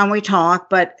every time we talk,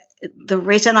 but the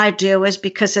reason I do is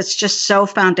because it's just so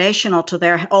foundational to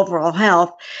their overall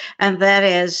health. And that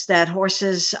is that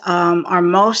horses are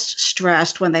most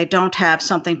stressed when they don't have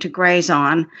something to graze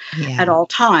on at all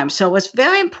times. So it's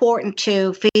very important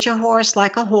to feed your horse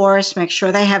like a horse, make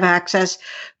sure they have access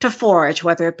to forage,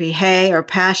 whether it be hay or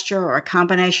pasture or a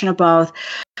combination of both,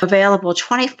 available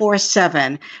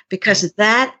 24/7, because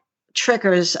that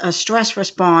triggers a stress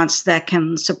response that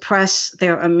can suppress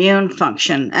their immune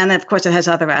function. And of course, it has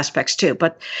other aspects too.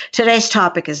 But today's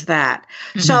topic is that.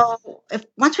 So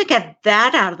once we get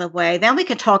that out of the way, then we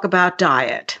can talk about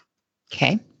diet.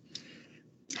 Okay.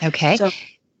 So,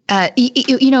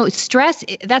 stress,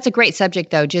 that's a great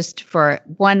subject, though, just for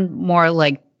one more,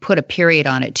 put a period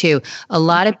on it, too. A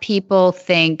lot of people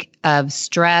think of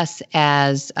stress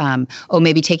as,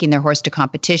 maybe taking their horse to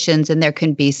competitions, and there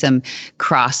can be some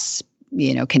cross,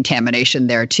 contamination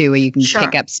there, too, where you can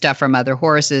pick up stuff from other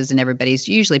horses, and everybody's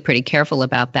usually pretty careful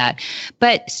about that.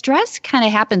 But stress kind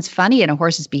of happens funny in a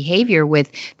horse's behavior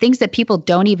with things that people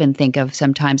don't even think of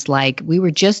sometimes. Like we were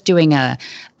just doing a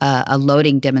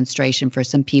loading demonstration for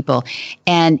some people,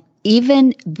 and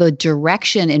even the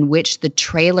direction in which the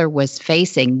trailer was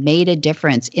facing made a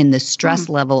difference in the stress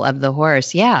level of the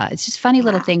horse. Yeah, it's just funny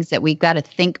little things that we've got to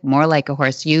think more like a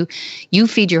horse. You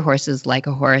feed your horses like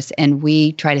a horse, and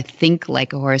we try to think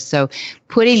like a horse. So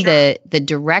putting the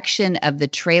direction of the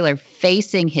trailer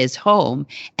facing his home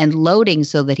and loading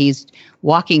so that he's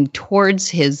walking towards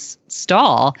his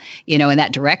stall, in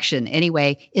that direction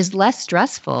anyway, is less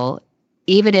stressful,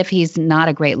 even if he's not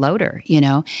a great loader,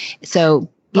 So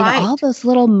all those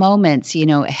little moments,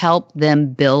 help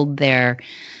them build their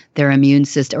immune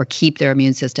system or keep their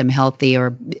immune system healthy or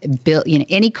build,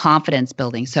 any confidence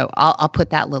building. So I'll put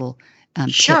that little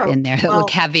tip in there, little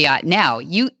caveat. Now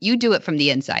you do it from the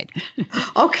inside.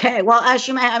 Okay. Well, as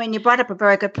you brought up a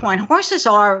very good point. Horses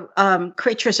are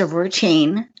creatures of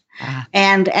routine,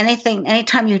 and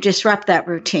anytime you disrupt that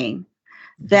routine,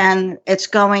 then it's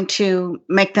going to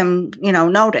make them,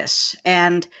 notice.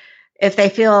 And if they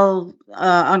feel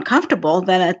uncomfortable,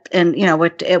 then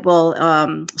it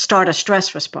will start a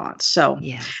stress response. So,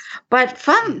 but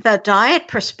from the diet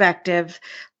perspective,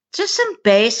 just some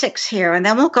basics here, and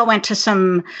then we'll go into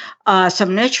some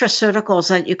nutraceuticals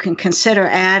that you can consider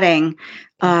adding,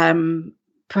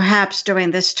 perhaps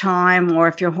during this time, or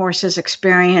if your horse is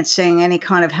experiencing any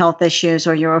kind of health issues,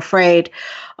 or you're afraid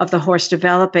of the horse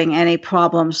developing any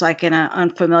problems, like in an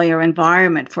unfamiliar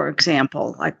environment, for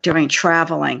example, like during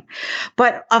traveling.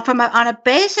 But on a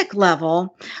basic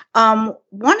level,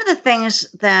 one of the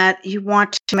things that you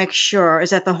want to make sure is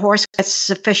that the horse gets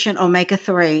sufficient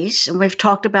omega-3s. And we've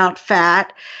talked about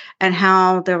fat and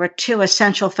how there are 2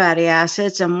 essential fatty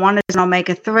acids, and one is an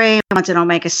omega-3, one's an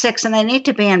omega-6, and they need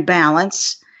to be in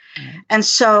balance. And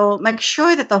so make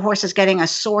sure that the horse is getting a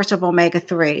source of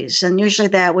omega-3s. And usually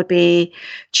that would be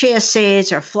chia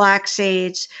seeds or flax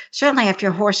seeds. Certainly if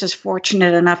your horse is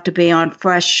fortunate enough to be on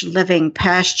fresh living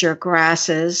pasture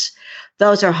grasses,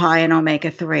 those are high in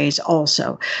omega-3s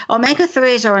also.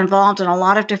 Omega-3s are involved in a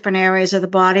lot of different areas of the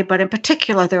body, but in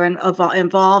particular, they're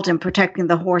involved in protecting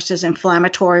the horse's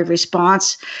inflammatory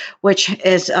response, which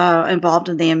is involved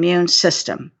in the immune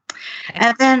system.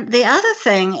 And then the other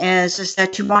thing is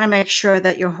that you want to make sure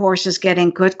that your horse is getting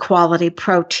good quality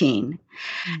protein.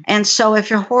 And so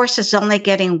if your horse is only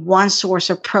getting one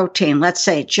source of protein, let's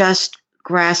say just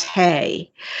grass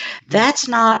hay, that's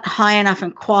not high enough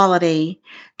in quality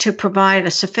to provide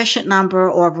a sufficient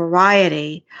number or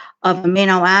variety of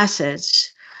amino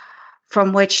acids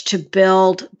from which to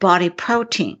build body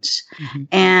proteins.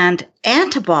 And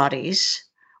antibodies,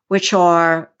 which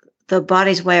are the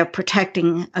body's way of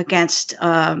protecting against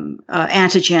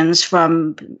antigens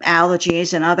from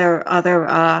allergies and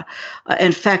other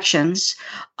infections,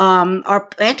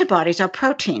 antibodies are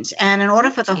proteins. And in order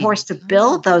for the horse to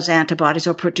build those antibodies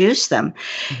or produce them,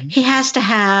 he has to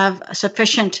have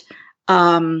sufficient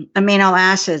amino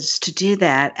acids to do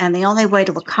that. And the only way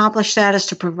to accomplish that is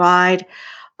to provide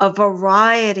a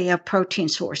variety of protein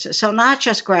sources. So not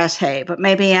just grass hay, but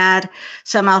maybe add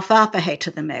some alfalfa hay to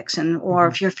the mix. Or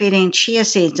if you're feeding chia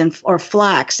seeds or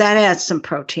flax, that adds some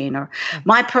protein. Or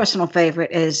my personal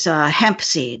favorite is hemp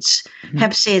seeds.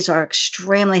 Hemp seeds are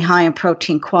extremely high in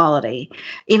protein quality,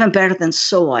 even better than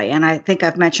soy. And I think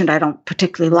I've mentioned I don't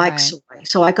particularly like soy.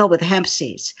 So I go with hemp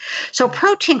seeds. So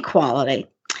protein quality.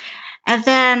 And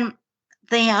then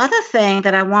the other thing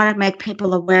that I want to make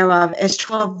people aware of is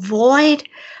to avoid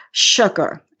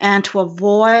sugar and to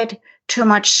avoid too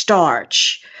much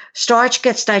starch. Starch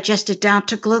gets digested down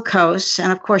to glucose,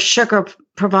 and of course, sugar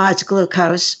provides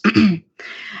glucose.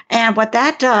 And what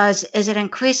that does is it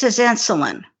increases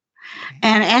insulin.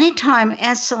 And anytime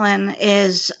insulin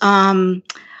is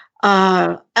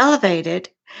elevated,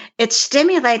 it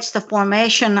stimulates the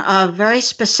formation of very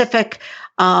specific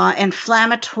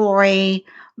inflammatory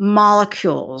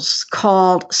molecules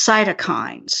called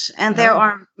cytokines. And there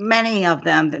are many of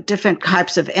them, different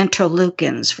types of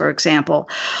interleukins, for example,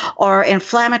 or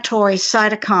inflammatory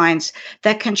cytokines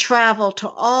that can travel to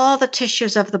all the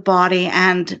tissues of the body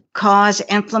and cause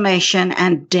inflammation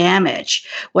and damage,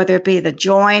 whether it be the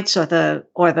joints or the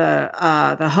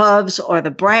hooves or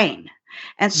the brain.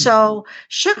 And so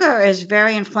sugar is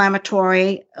very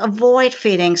inflammatory. Avoid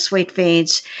feeding sweet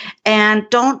feeds and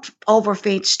don't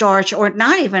overfeed starch, or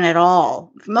not even at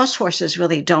all. Most horses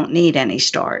really don't need any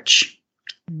starch.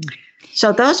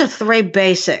 So those are 3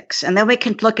 basics. And then we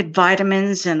can look at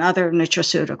vitamins and other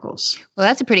nutraceuticals.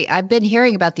 Well, I've been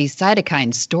hearing about these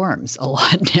cytokine storms a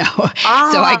lot now.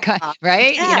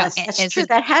 Right? Yes, that's true.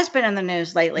 That has been in the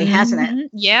news lately, hasn't it?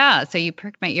 Yeah. So you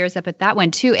perked my ears up at that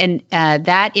one too. And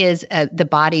that is the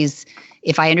body's,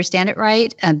 if I understand it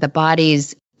right, the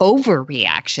body's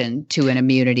overreaction to an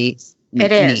immunity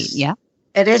need. Yeah.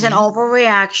 It is an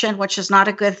overreaction, which is not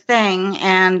a good thing.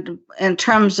 And in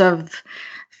terms of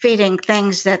feeding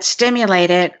things that stimulate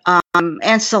it,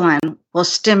 insulin will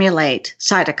stimulate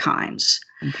cytokines.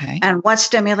 Okay. And what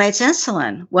stimulates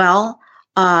insulin? Well,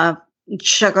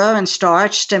 sugar and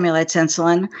starch stimulates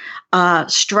insulin.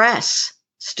 Stress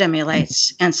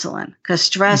stimulates insulin because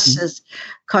stress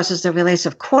causes the release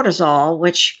of cortisol,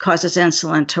 which causes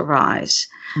insulin to rise.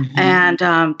 And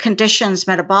conditions,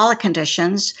 metabolic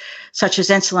conditions, such as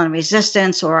insulin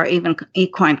resistance or even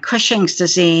equine Cushing's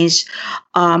disease,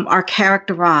 are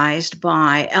characterized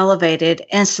by elevated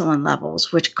insulin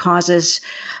levels, which causes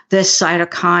this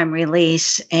cytokine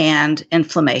release and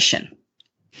inflammation.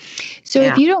 So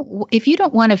if you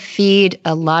don't want to feed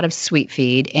a lot of sweet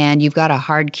feed and you've got a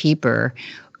hard keeper,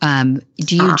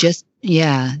 do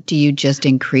you just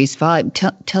increase volume?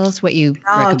 Tell us what you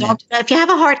recommend. If you have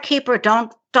a hard keeper,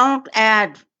 don't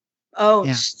add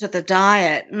oats to the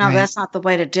diet. No, that's not the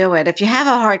way to do it. If you have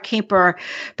a hard keeper,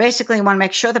 basically you want to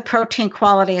make sure the protein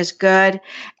quality is good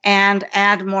and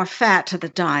add more fat to the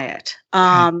diet.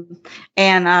 And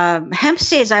hemp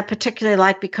seeds I particularly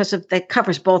like because it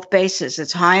covers both bases.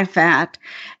 It's high in fat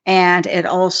and it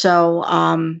also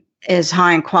is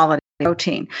high in quality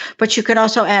protein. But you could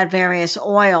also add various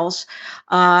oils.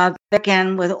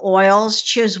 Again, with oils,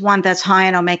 choose one that's high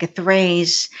in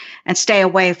omega-3s and stay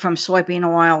away from soybean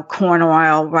oil, corn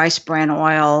oil, rice bran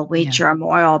oil, wheat germ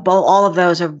oil. All of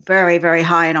those are very, very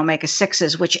high in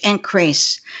omega-6s, which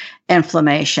increase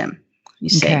inflammation. You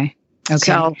see. Okay.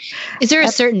 So, is there a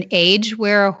certain age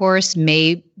where a horse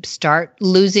may start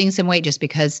losing some weight just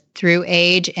because through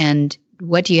age? And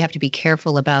what do you have to be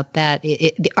careful about that?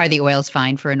 Are the oils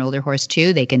fine for an older horse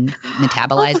too? They can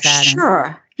metabolize that?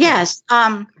 Sure. Yes.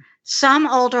 Some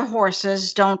older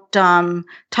horses don't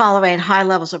tolerate high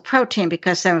levels of protein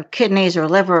because their kidneys or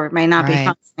liver may not be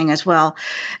functioning as well.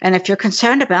 And if you're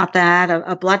concerned about that,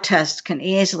 a blood test can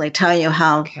easily tell you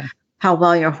how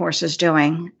well your horse is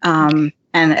doing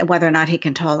and whether or not he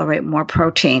can tolerate more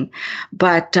protein.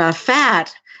 But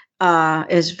fat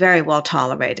is very well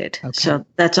tolerated. So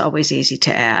that's always easy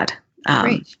to add.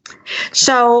 Great.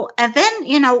 So, and then,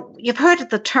 you've heard of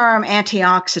the term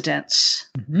antioxidants.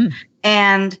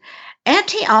 And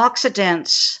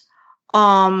antioxidants,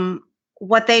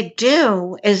 what they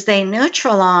do is they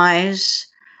neutralize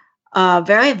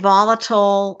very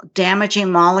volatile,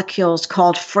 damaging molecules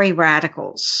called free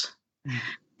radicals.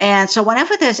 And so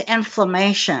whenever there's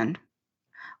inflammation,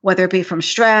 whether it be from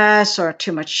stress or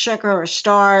too much sugar or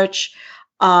starch,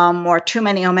 or too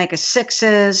many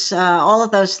omega-6s, all of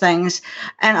those things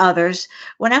and others,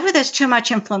 whenever there's too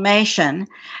much inflammation,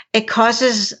 it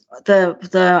causes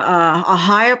a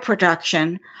higher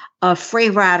production of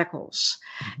free radicals.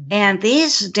 And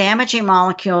these damaging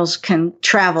molecules can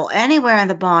travel anywhere in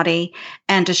the body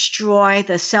and destroy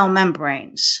the cell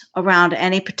membranes around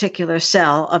any particular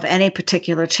cell of any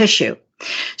particular tissue.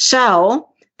 So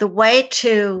the way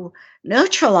to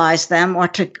neutralize them or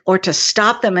to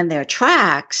stop them in their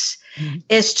tracks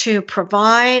is to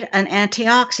provide an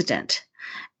antioxidant.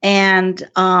 And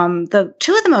the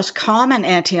two of the most common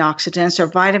antioxidants are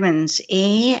vitamins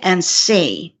E and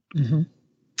C.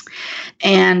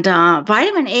 And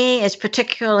vitamin E is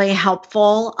particularly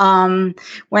helpful.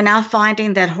 We're now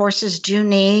finding that horses do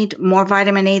need more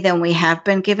vitamin E than we have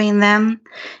been giving them.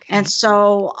 And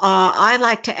so I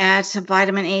like to add some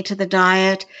vitamin E to the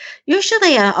diet.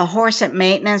 Usually a horse at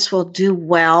maintenance will do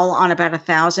well on about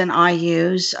 1,000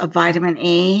 IUs of vitamin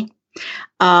E,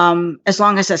 as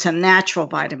long as it's a natural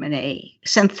vitamin E.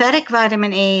 Synthetic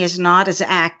vitamin E is not as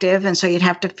active, and so you'd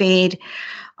have to feed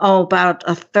about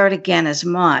a third again as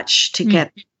much to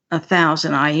get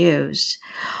 1,000 IUs.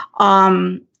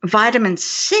 Vitamin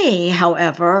C,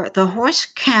 however, the horse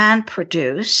can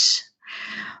produce,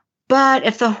 but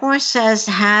if the horse has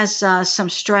some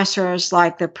stressors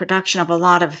like the production of a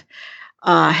lot of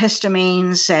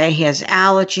histamines, say he has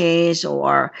allergies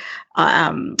or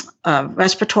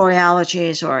respiratory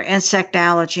allergies or insect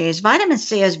allergies, vitamin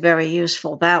C is very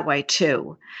useful that way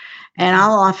too. And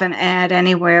I'll often add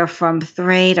anywhere from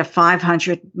 300 to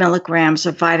 500 milligrams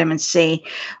of vitamin C.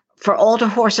 For older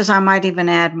horses, I might even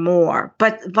add more.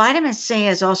 But vitamin C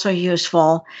is also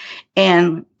useful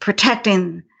in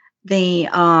protecting the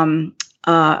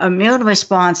immune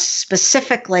response,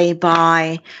 specifically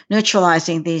by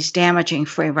neutralizing these damaging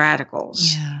free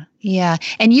radicals. Yeah.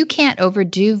 And you can't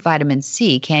overdo vitamin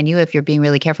C, can you, if you're being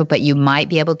really careful, but you might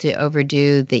be able to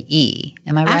overdo the E.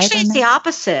 Am I right? Actually, it's the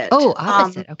opposite. Oh,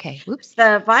 opposite. Okay. Whoops.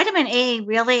 The vitamin E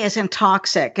really isn't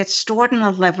toxic. It's stored in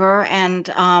the liver, and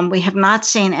we have not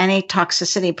seen any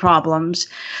toxicity problems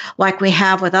like we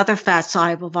have with other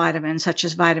fat-soluble vitamins, such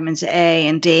as vitamins A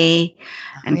and D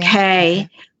and K. Okay.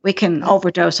 We can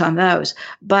overdose on those.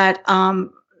 But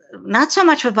not so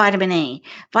much with vitamin E.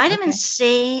 Vitamin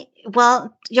C,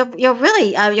 well, you're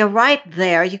really you're right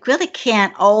there. You really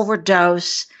can't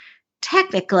overdose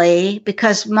technically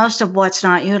because most of what's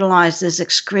not utilized is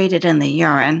excreted in the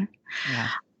urine. Yeah.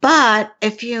 But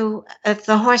if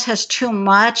the horse has too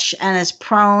much and is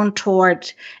prone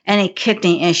toward any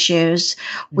kidney issues,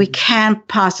 we can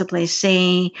possibly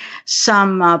see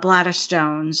some bladder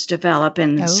stones develop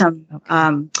in some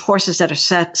horses that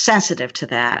are sensitive to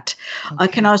that.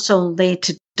 It can also lead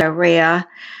to diarrhea.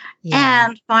 Yeah.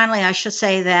 And finally, I should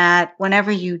say that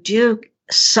whenever you do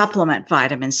supplement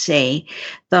vitamin C,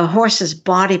 the horse's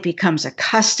body becomes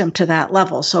accustomed to that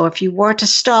level. So if you were to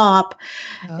stop,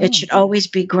 it should always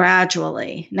be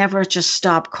gradually, never just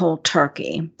stop cold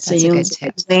turkey. So you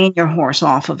wean your horse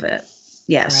off of it.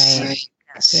 Yes. Right.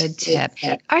 Yes. Good tip.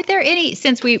 Are there any,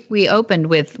 since we opened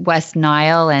with West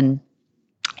Nile and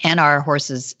our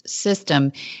horse's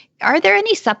system, are there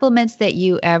any supplements that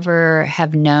you ever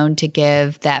have known to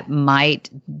give that might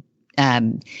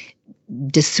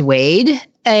dissuade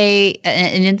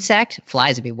an insect?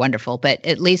 Flies would be wonderful, but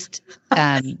at least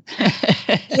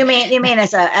you mean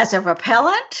as a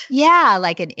repellent? Yeah,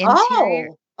 like an interior.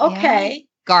 Oh, okay. Yeah.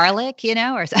 Garlic,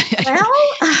 or something. Well,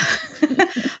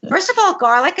 first of all,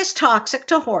 garlic is toxic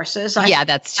to horses.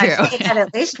 That's true. I say that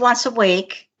at least once a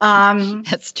week.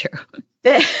 That's true.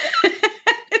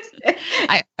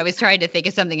 I was trying to think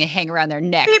of something to hang around their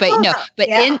neck,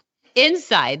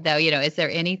 inside though, is there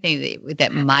anything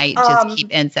that might just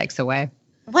keep insects away?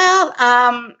 Well,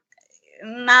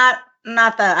 not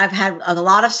that I've had a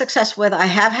lot of success with. I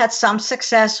have had some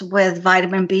success with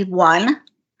vitamin B1,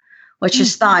 which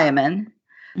is thiamine,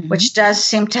 which does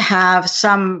seem to have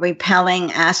some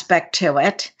repelling aspect to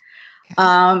it.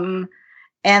 And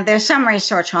there's some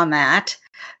research on that.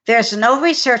 There's no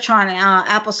research on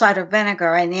apple cider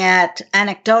vinegar, and yet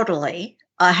anecdotally,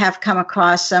 I have come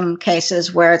across some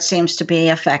cases where it seems to be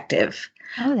effective.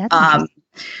 Oh, that's interesting.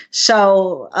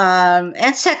 So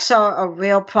insects are a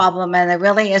real problem, and there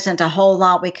really isn't a whole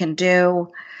lot we can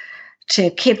do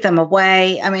to keep them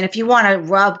away. I mean, if you want to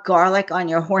rub garlic on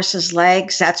your horse's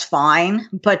legs, that's fine,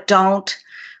 but don't.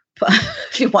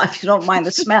 If you don't mind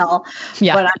the smell.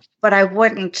 Yeah. But I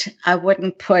wouldn't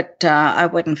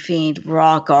feed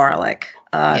raw garlic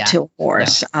to a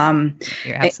horse.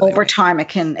 Yeah. Over time, it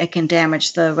can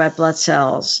damage the red blood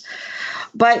cells.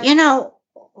 But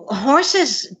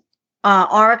horses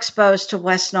are exposed to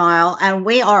West Nile, and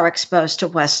we are exposed to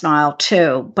West Nile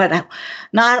too. But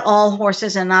not all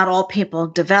horses and not all people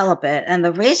develop it, and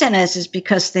the reason is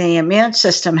because the immune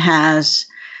system has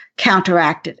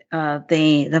counteracted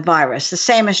the virus. The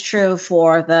same is true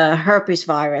for the herpes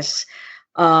virus.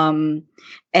 And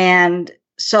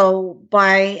so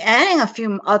by adding a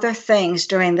few other things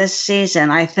during this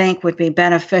season, I think would be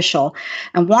beneficial.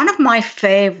 And one of my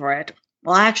favorite,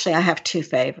 well, actually I have two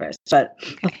favorites, but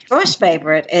the first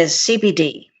favorite is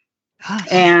CBD.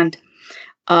 And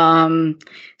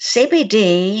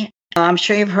CBD, I'm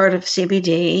sure you've heard of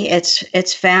CBD.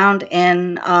 It's found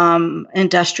in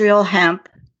industrial hemp.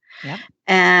 Yep.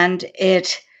 And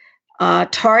it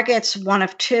targets one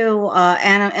of two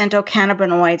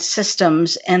endocannabinoid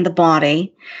systems in the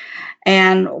body.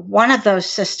 And one of those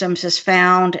systems is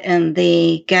found in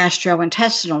the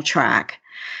gastrointestinal tract.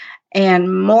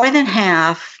 And more than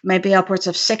half, maybe upwards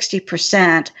of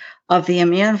 60% of the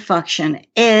immune function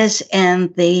is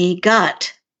in the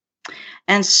gut.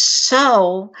 And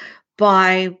so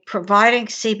by providing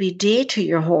CBD to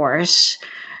your horse,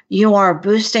 you are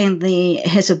boosting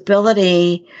his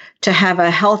ability to have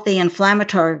a healthy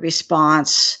inflammatory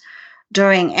response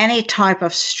during any type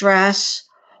of stress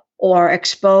or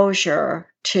exposure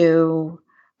to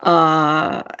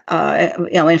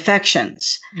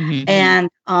infections. Mm-hmm. And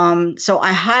so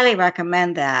I highly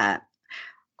recommend that.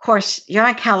 Of course, you're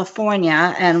in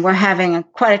California, and we're having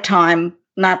quite a time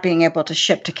not being able to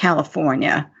ship to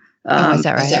California. Is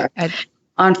that right?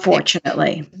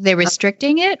 Unfortunately. They're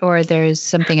restricting it, or there's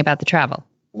something about the travel?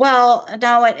 Well,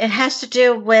 no, it has to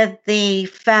do with the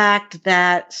fact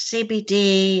that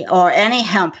CBD or any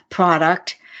hemp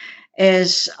product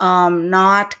is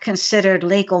not considered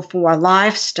legal for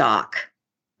livestock.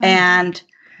 Mm-hmm. And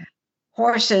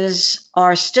horses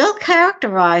are still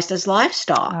characterized as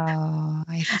livestock. Oh,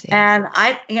 I see. And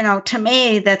to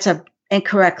me, that's a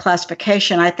incorrect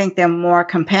classification. I think they're more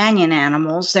companion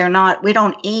animals. We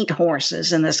don't eat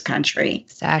horses in this country.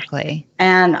 Exactly.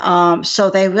 And so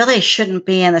they really shouldn't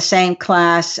be in the same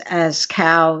class as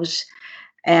cows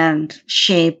and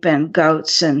sheep and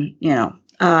goats and,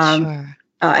 Sure.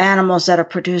 Animals that are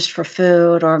produced for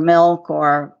food or milk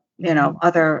or,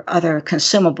 other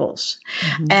consumables.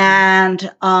 Mm-hmm.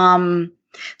 And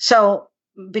so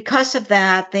because of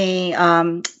that,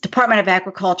 the Department of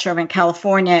Agriculture in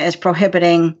California is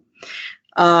prohibiting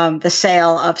the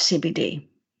sale of CBD.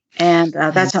 And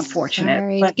that's unfortunate.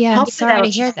 Sorry. But Yeah, I'm hopefully sorry to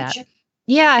that'll hear change. that.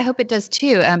 Yeah, I hope it does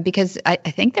too, because I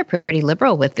think they're pretty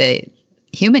liberal with the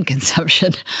human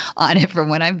consumption on it from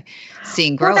what I'm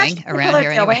seeing growing around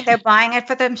here. Anyway. They're buying it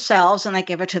for themselves and they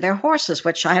give it to their horses,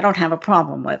 which I don't have a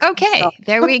problem with. Okay, So.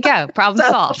 there we go. Problem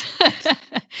solved.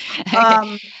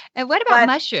 Okay. And what about but-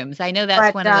 mushrooms? I know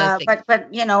that's one of those things. But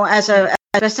as a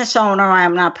business owner, I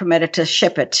am not permitted to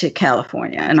ship it to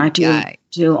California, and I do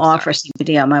offer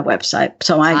CBD on my website,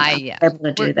 so I'm able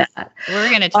to do that. We're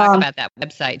going to talk about that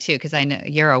website too, because I know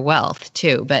you're a wealth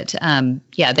too. But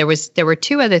there were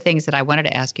two other things that I wanted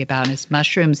to ask you about: is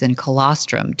mushrooms and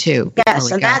colostrum too. Yes,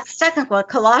 and that's second one.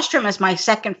 Colostrum is my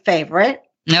second favorite.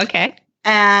 Okay,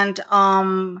 and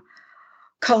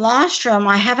colostrum,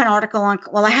 I have an article on.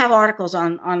 Well, I have articles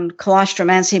on colostrum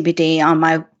and CBD on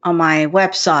my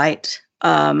website.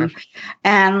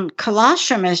 And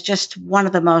colostrum is just one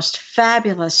of the most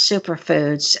fabulous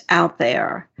superfoods out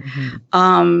there.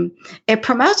 Mm-hmm. It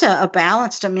promotes a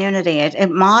balanced immunity. It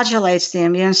modulates the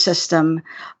immune system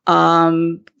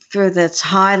through its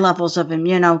high levels of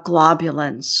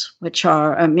immunoglobulins, which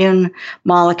are immune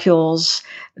molecules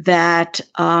that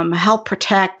help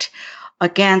protect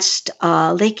against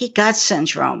leaky gut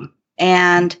syndrome.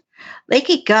 And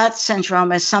leaky gut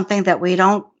syndrome is something that we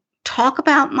don't talk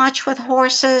about much with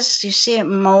horses. You see it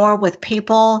more with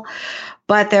people,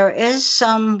 but there is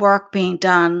some work being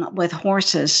done with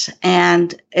horses,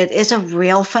 and it is a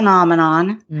real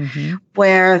phenomenon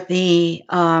where the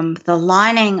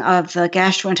lining of the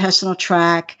gastrointestinal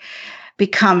tract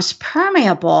becomes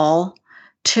permeable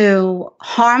to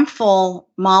harmful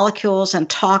molecules and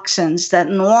toxins that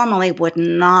normally would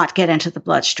not get into the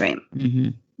bloodstream.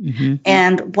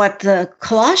 And what the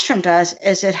colostrum does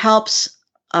is it helps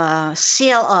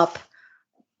seal up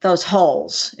those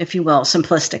holes, if you will,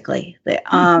 simplistically.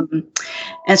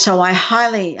 And so I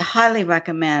highly, highly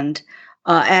recommend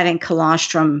adding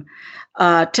colostrum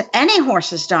to any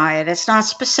horse's diet. It's not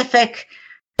specific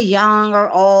to young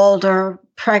or old or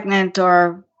pregnant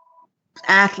or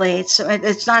athletes.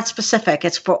 It's not specific.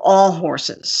 It's for all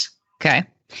horses. Okay.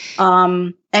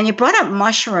 And you brought up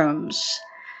mushrooms.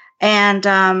 And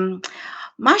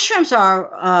mushrooms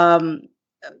are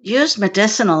used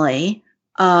medicinally,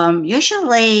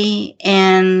 usually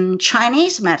in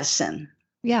Chinese medicine.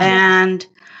 Yeah. And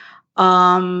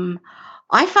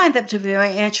I find them to be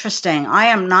very interesting. I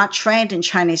am not trained in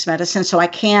Chinese medicine, so I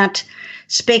can't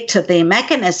speak to the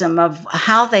mechanism of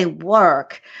how they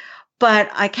work.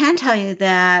 But I can tell you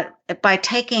that by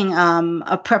taking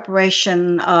a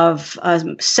preparation of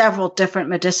several different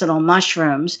medicinal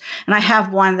mushrooms, and I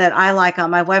have one that I like on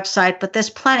my website, but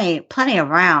there's plenty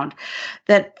around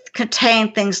that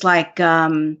contain things like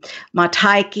maitake,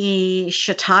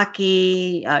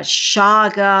 shiitake,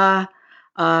 chaga.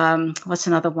 What's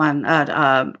another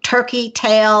one? Turkey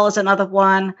tail is another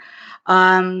one.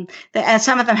 And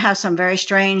some of them have some very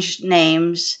strange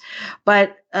names,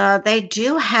 but they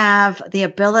do have the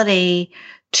ability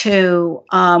to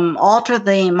alter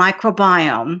the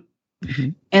microbiome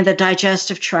in the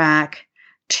digestive tract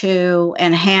to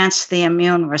enhance the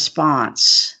immune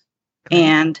response.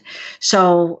 And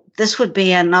so this would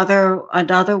be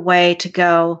another way to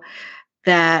go,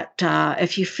 that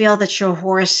if you feel that your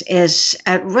horse is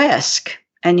at risk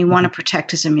and you want to protect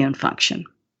his immune function.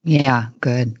 Yeah,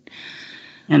 good.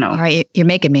 All right, you're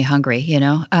making me hungry,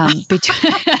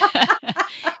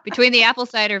 Between the apple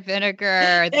cider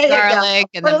vinegar, the garlic,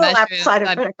 and the mushrooms. Apple cider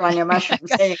vinegar on your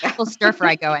mushrooms. There you go. We'll stir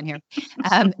fry going here.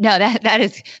 No,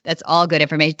 that's all good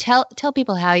information. Tell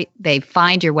people how they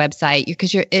find your website,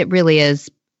 because it really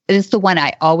is. It's the one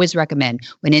I always recommend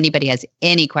when anybody has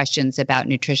any questions about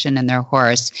nutrition and their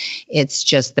horse. It's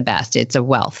just the best. It's a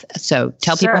wealth. So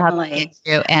tell people how to find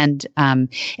you, and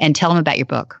tell them about your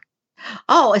book.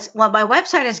 My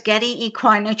website is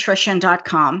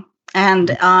GettyEquineNutrition.com.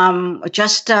 And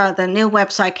just the new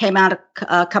website came out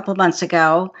a couple of months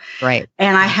ago. Right.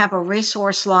 And I have a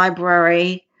resource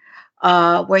library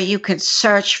where you could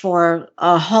search for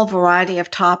a whole variety of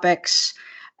topics.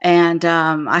 And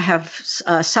I have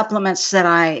supplements that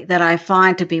I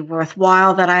find to be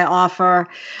worthwhile that I offer.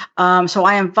 So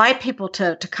I invite people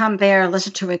to come there,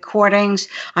 listen to recordings.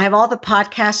 I have all the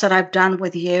podcasts that I've done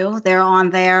with you. They're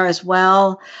on there as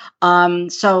well.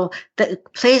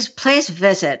 Please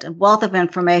visit. A wealth of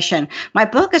information. My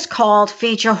book is called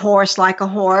Feed Your Horse Like a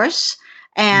Horse.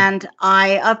 And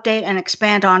I update and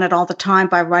expand on it all the time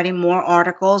by writing more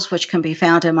articles, which can be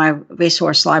found in my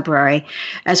resource library,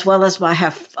 as well as I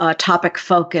have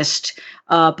topic-focused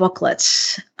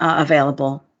booklets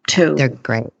available too. They're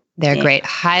great. They're great.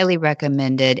 Highly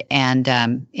recommended. And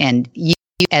you,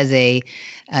 as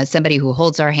somebody who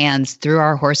holds our hands through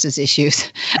our horses' issues,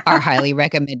 are highly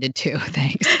recommended too.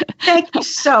 Thanks. Thank you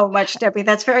so much, Debbie.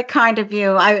 That's very kind of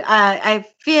you. I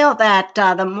feel that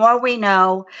the more we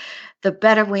know, the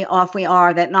better off we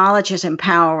are, that knowledge is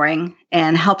empowering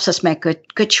and helps us make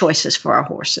good choices for our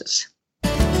horses.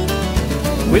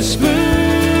 Whisper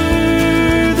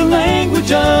the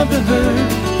language of the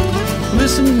herd.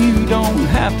 Listen, you don't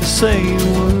have to say a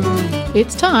word.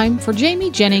 It's time for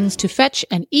Jamie Jennings to fetch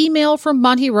an email from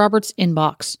Monty Roberts'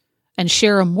 inbox and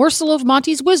share a morsel of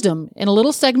Monty's wisdom in a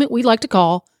little segment we like to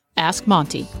call Ask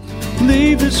Monty.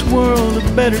 Leave this world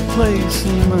a better place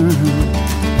than mine.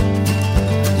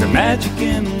 The magic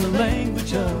in the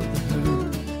language of the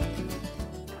herd.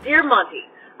 Dear Monty,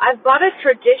 I've bought a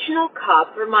traditional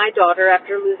cob for my daughter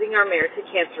after losing our mare to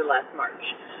cancer last March.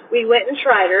 We went and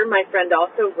tried her. My friend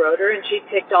also rode her, and she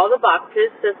ticked all the boxes,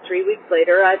 so 3 weeks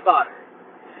later I bought her.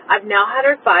 I've now had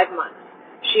her 5 months.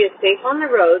 She is safe on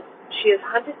the roads. She has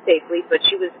hunted safely, but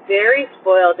she was very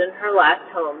spoiled in her last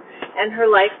home, and her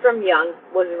life from young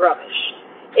was rubbish.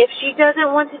 If she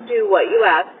doesn't want to do what you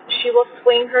ask, she will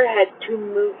swing her head to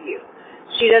move you.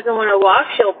 She doesn't want to walk,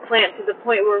 she'll plant to the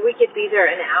point where we could be there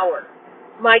in an hour.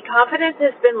 My confidence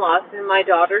has been lost, and my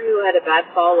daughter, who had a bad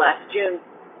fall last June,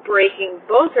 breaking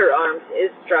both her arms,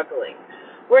 is struggling.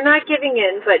 We're not giving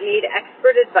in, but need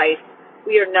expert advice.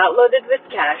 We are not loaded with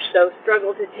cash, so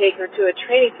struggle to take her to a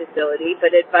training facility,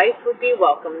 but advice would be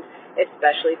welcomed,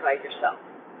 especially by yourself.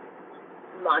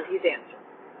 Monty's answer.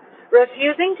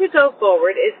 Refusing to go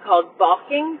forward is called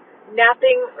balking,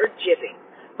 napping, or jibbing.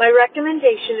 My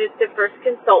recommendation is to first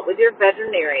consult with your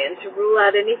veterinarian to rule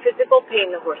out any physical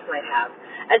pain the horse might have,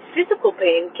 as physical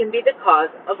pain can be the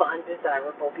cause of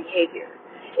undesirable behavior.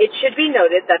 It should be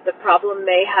noted that the problem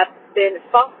may have been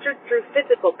fostered through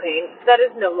physical pain that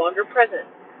is no longer present.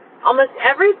 Almost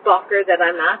every balker that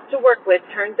I'm asked to work with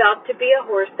turns out to be a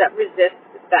horse that resists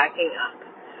backing up.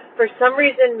 For some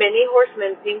reason, many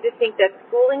horsemen seem to think that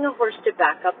schooling a horse to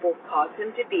back up will cause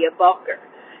him to be a balker.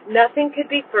 Nothing could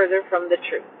be further from the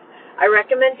truth. I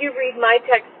recommend you read my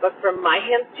textbook From My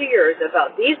Hands to Yours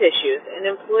about these issues and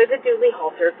employ the dually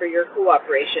halter for your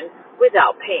cooperation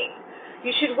without pain.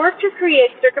 You should work to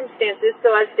create circumstances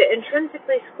so as to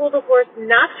intrinsically school the horse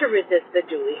not to resist the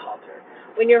dually halter.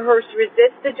 When your horse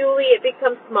resists the dually, it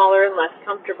becomes smaller and less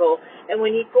comfortable, and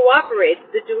when he cooperates,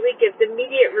 the dually gives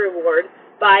immediate reward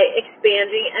by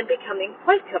expanding and becoming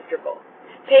quite comfortable.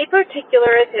 Pay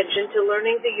particular attention to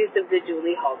learning the use of the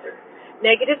dually halter.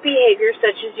 Negative behavior,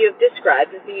 such as you have described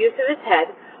with the use of his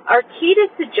head, are key to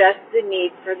suggest the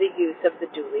need for the use of the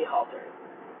dually halter.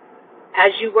 As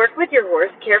you work with your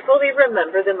horse, carefully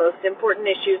remember the most important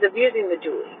issues of using the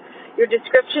dually. Your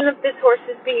description of this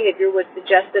horse's behavior would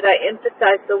suggest that I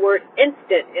emphasize the word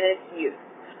instant in its use.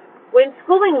 When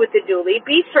schooling with the dually,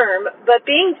 be firm, but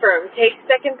being firm takes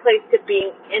second place to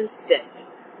being instant.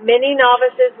 Many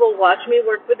novices will watch me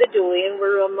work with the dually and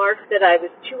will remark that I was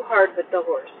too hard with the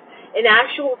horse. In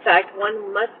actual fact,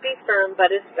 one must be firm,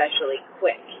 but especially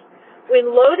quick.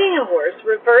 When loading a horse,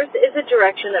 reverse is a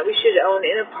direction that we should own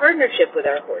in a partnership with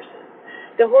our horses.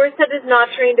 The horse that is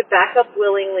not trained to back up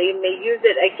willingly may use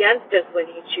it against us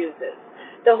when he chooses.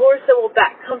 The horse that will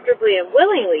back comfortably and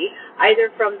willingly, either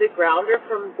from the ground or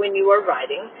from when you are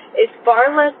riding, is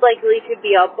far less likely to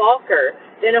be a balker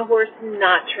than a horse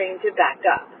not trained to back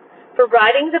up. For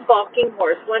riding the balking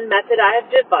horse, one method I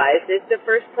have devised is to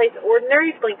first place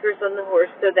ordinary blinkers on the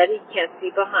horse so that he can't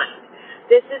see behind.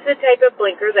 This is the type of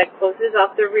blinker that closes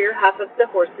off the rear half of the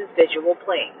horse's visual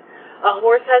plane. A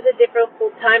horse has a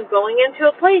difficult time going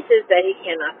into places that he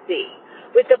cannot see.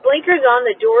 With the blinkers on,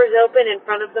 the door is open in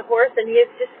front of the horse, and he is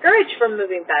discouraged from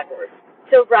moving backwards.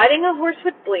 So riding a horse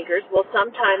with blinkers will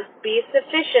sometimes be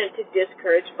sufficient to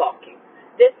discourage balking.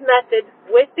 This method,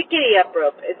 with the giddy-up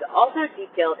rope, is also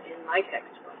detailed in my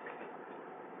textbook.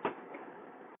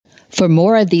 For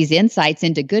more of these insights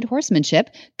into good horsemanship,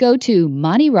 go to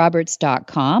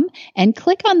MontyRoberts.com and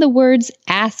click on the words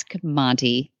Ask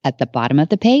Monty at the bottom of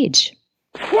the page.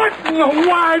 What in the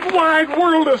wide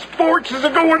world of sports is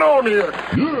going on here?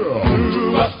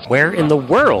 Where in the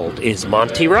world is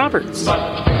Monty Roberts?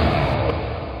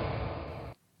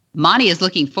 Monty is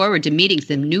looking forward to meeting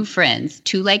some new friends,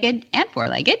 two-legged and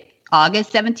four-legged.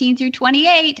 August 17 through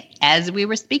 28, as we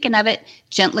were speaking of it,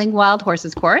 Gentling Wild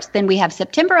Horses course. Then we have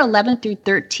September 11th through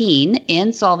 13 in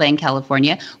Solvang,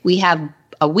 California. We have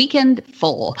a weekend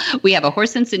full. We have a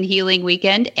Horse Sense and Healing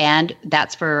weekend, and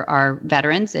that's for our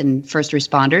veterans and first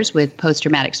responders with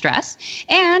post-traumatic stress.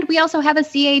 And we also have a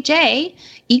CHA,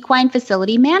 Equine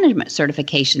Facility Management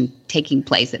certification taking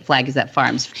place at Flag is Up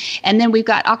Farms. And then we've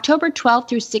got October 12th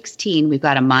through 16, we've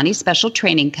got a Monty special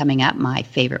training coming up, my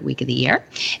favorite week of the year.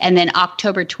 And then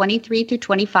October 23 through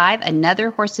 25, another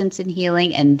Horse Sense and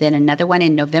Healing, and then another one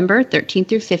in November 13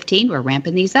 through 15. We're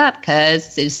ramping these up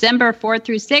because December 4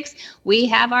 through 6, we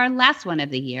have our last one of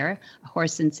the year,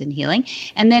 Horse Sense and Healing.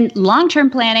 And then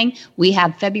long-term planning, we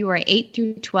have February 8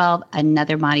 through 12,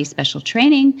 another Monty special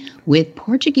training with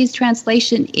Portuguese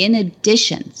translation in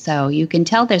addition. So you can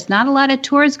tell there's not a lot of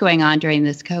tours going on during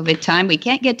this COVID time. We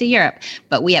can't get to Europe,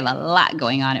 but we have a lot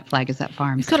going on at Flag is Up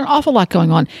Farms. It's got an awful lot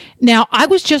going on. Now, I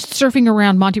was just surfing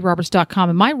around MontyRoberts.com.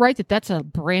 Am I right that that's a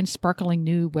brand sparkling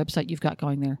new website you've got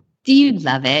going there? Do you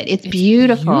love it? It's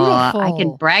beautiful. I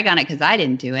can brag on it because I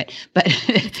didn't do it, but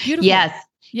yes.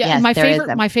 Yeah, yes, and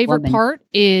my favorite part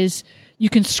is you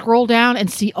can scroll down and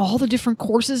see all the different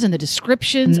courses and the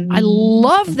descriptions. I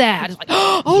love that. It's like,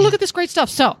 oh, look at this great stuff.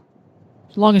 So,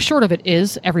 long and short of it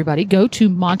is, everybody, go to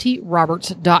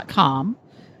MontyRoberts.com,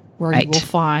 where you will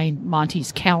find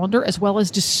Monty's calendar as well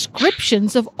as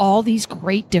descriptions of all these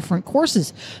great different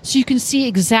courses. So you can see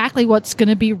exactly what's going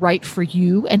to be right for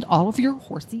you and all of your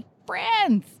horsey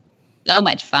friends. So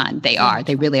much fun. They are.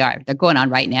 They really are. They're going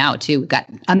on right now, too. We've got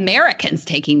Americans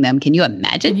taking them. Can you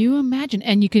imagine? Can you imagine?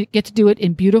 And you could get to do it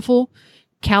in beautiful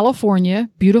California,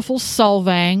 beautiful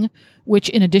Solvang, which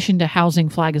in addition to housing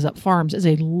Flag is Up Farms is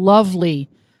a lovely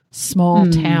small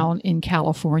town in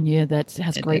California that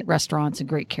has great restaurants and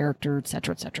great character, et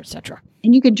cetera, et cetera, et cetera.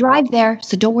 And you could drive there,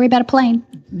 so don't worry about a plane.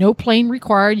 No plane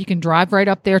required. You can drive right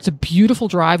up there. It's a beautiful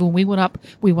drive. When we went up,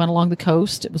 we went along the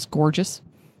coast. It was gorgeous.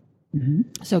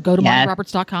 So go to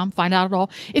MontyRoberts.com, find out it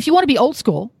all. If you want to be old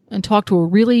school and talk to a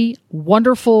really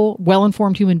wonderful,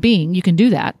 well-informed human being, you can do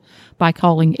that by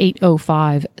calling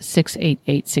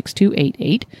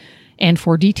 805-688-6288. And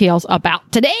for details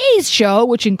about today's show,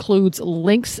 which includes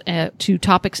links to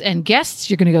topics and guests,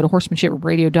 you're going to go to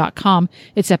horsemanshipradio.com.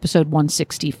 It's episode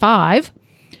 165.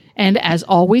 And as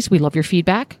always, we love your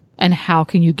feedback. And how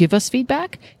can you give us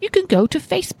feedback? You can go to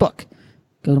Facebook.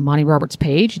 Go to Monty Roberts'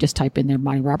 page. You just type in there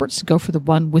Monty Roberts. Go for the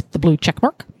one with the blue check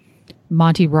mark.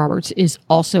 Monty Roberts is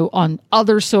also on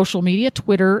other social media,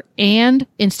 Twitter and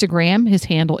Instagram. His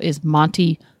handle is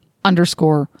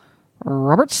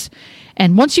Monty_Roberts.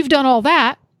 And once you've done all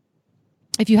that,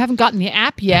 if you haven't gotten the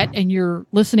app yet and you're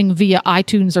listening via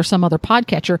iTunes or some other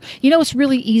podcatcher, you know it's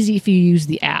really easy if you use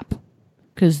the app.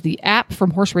 Because the app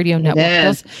from Horse Radio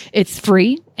Network, it's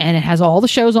free, and it has all the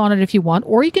shows on it if you want.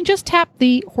 Or you can just tap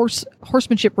the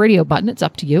Horsemanship Radio button. It's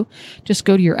up to you. Just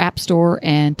go to your app store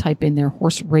and type in their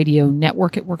Horse Radio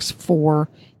Network. It works for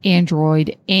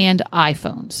Android and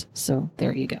iPhones. So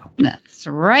there you go. That's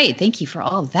right. Thank you for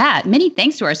all that. Many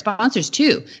thanks to our sponsors,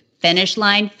 too. Finish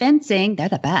Line Fencing, they're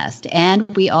the best. And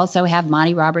we also have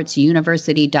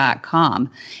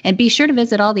MontyRobertsUniversity.com. And be sure to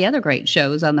visit all the other great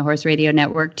shows on the Horse Radio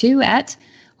Network, too, at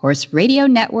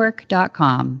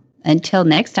horseradionetwork.com. Until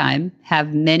next time,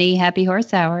 have many happy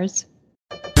horse hours.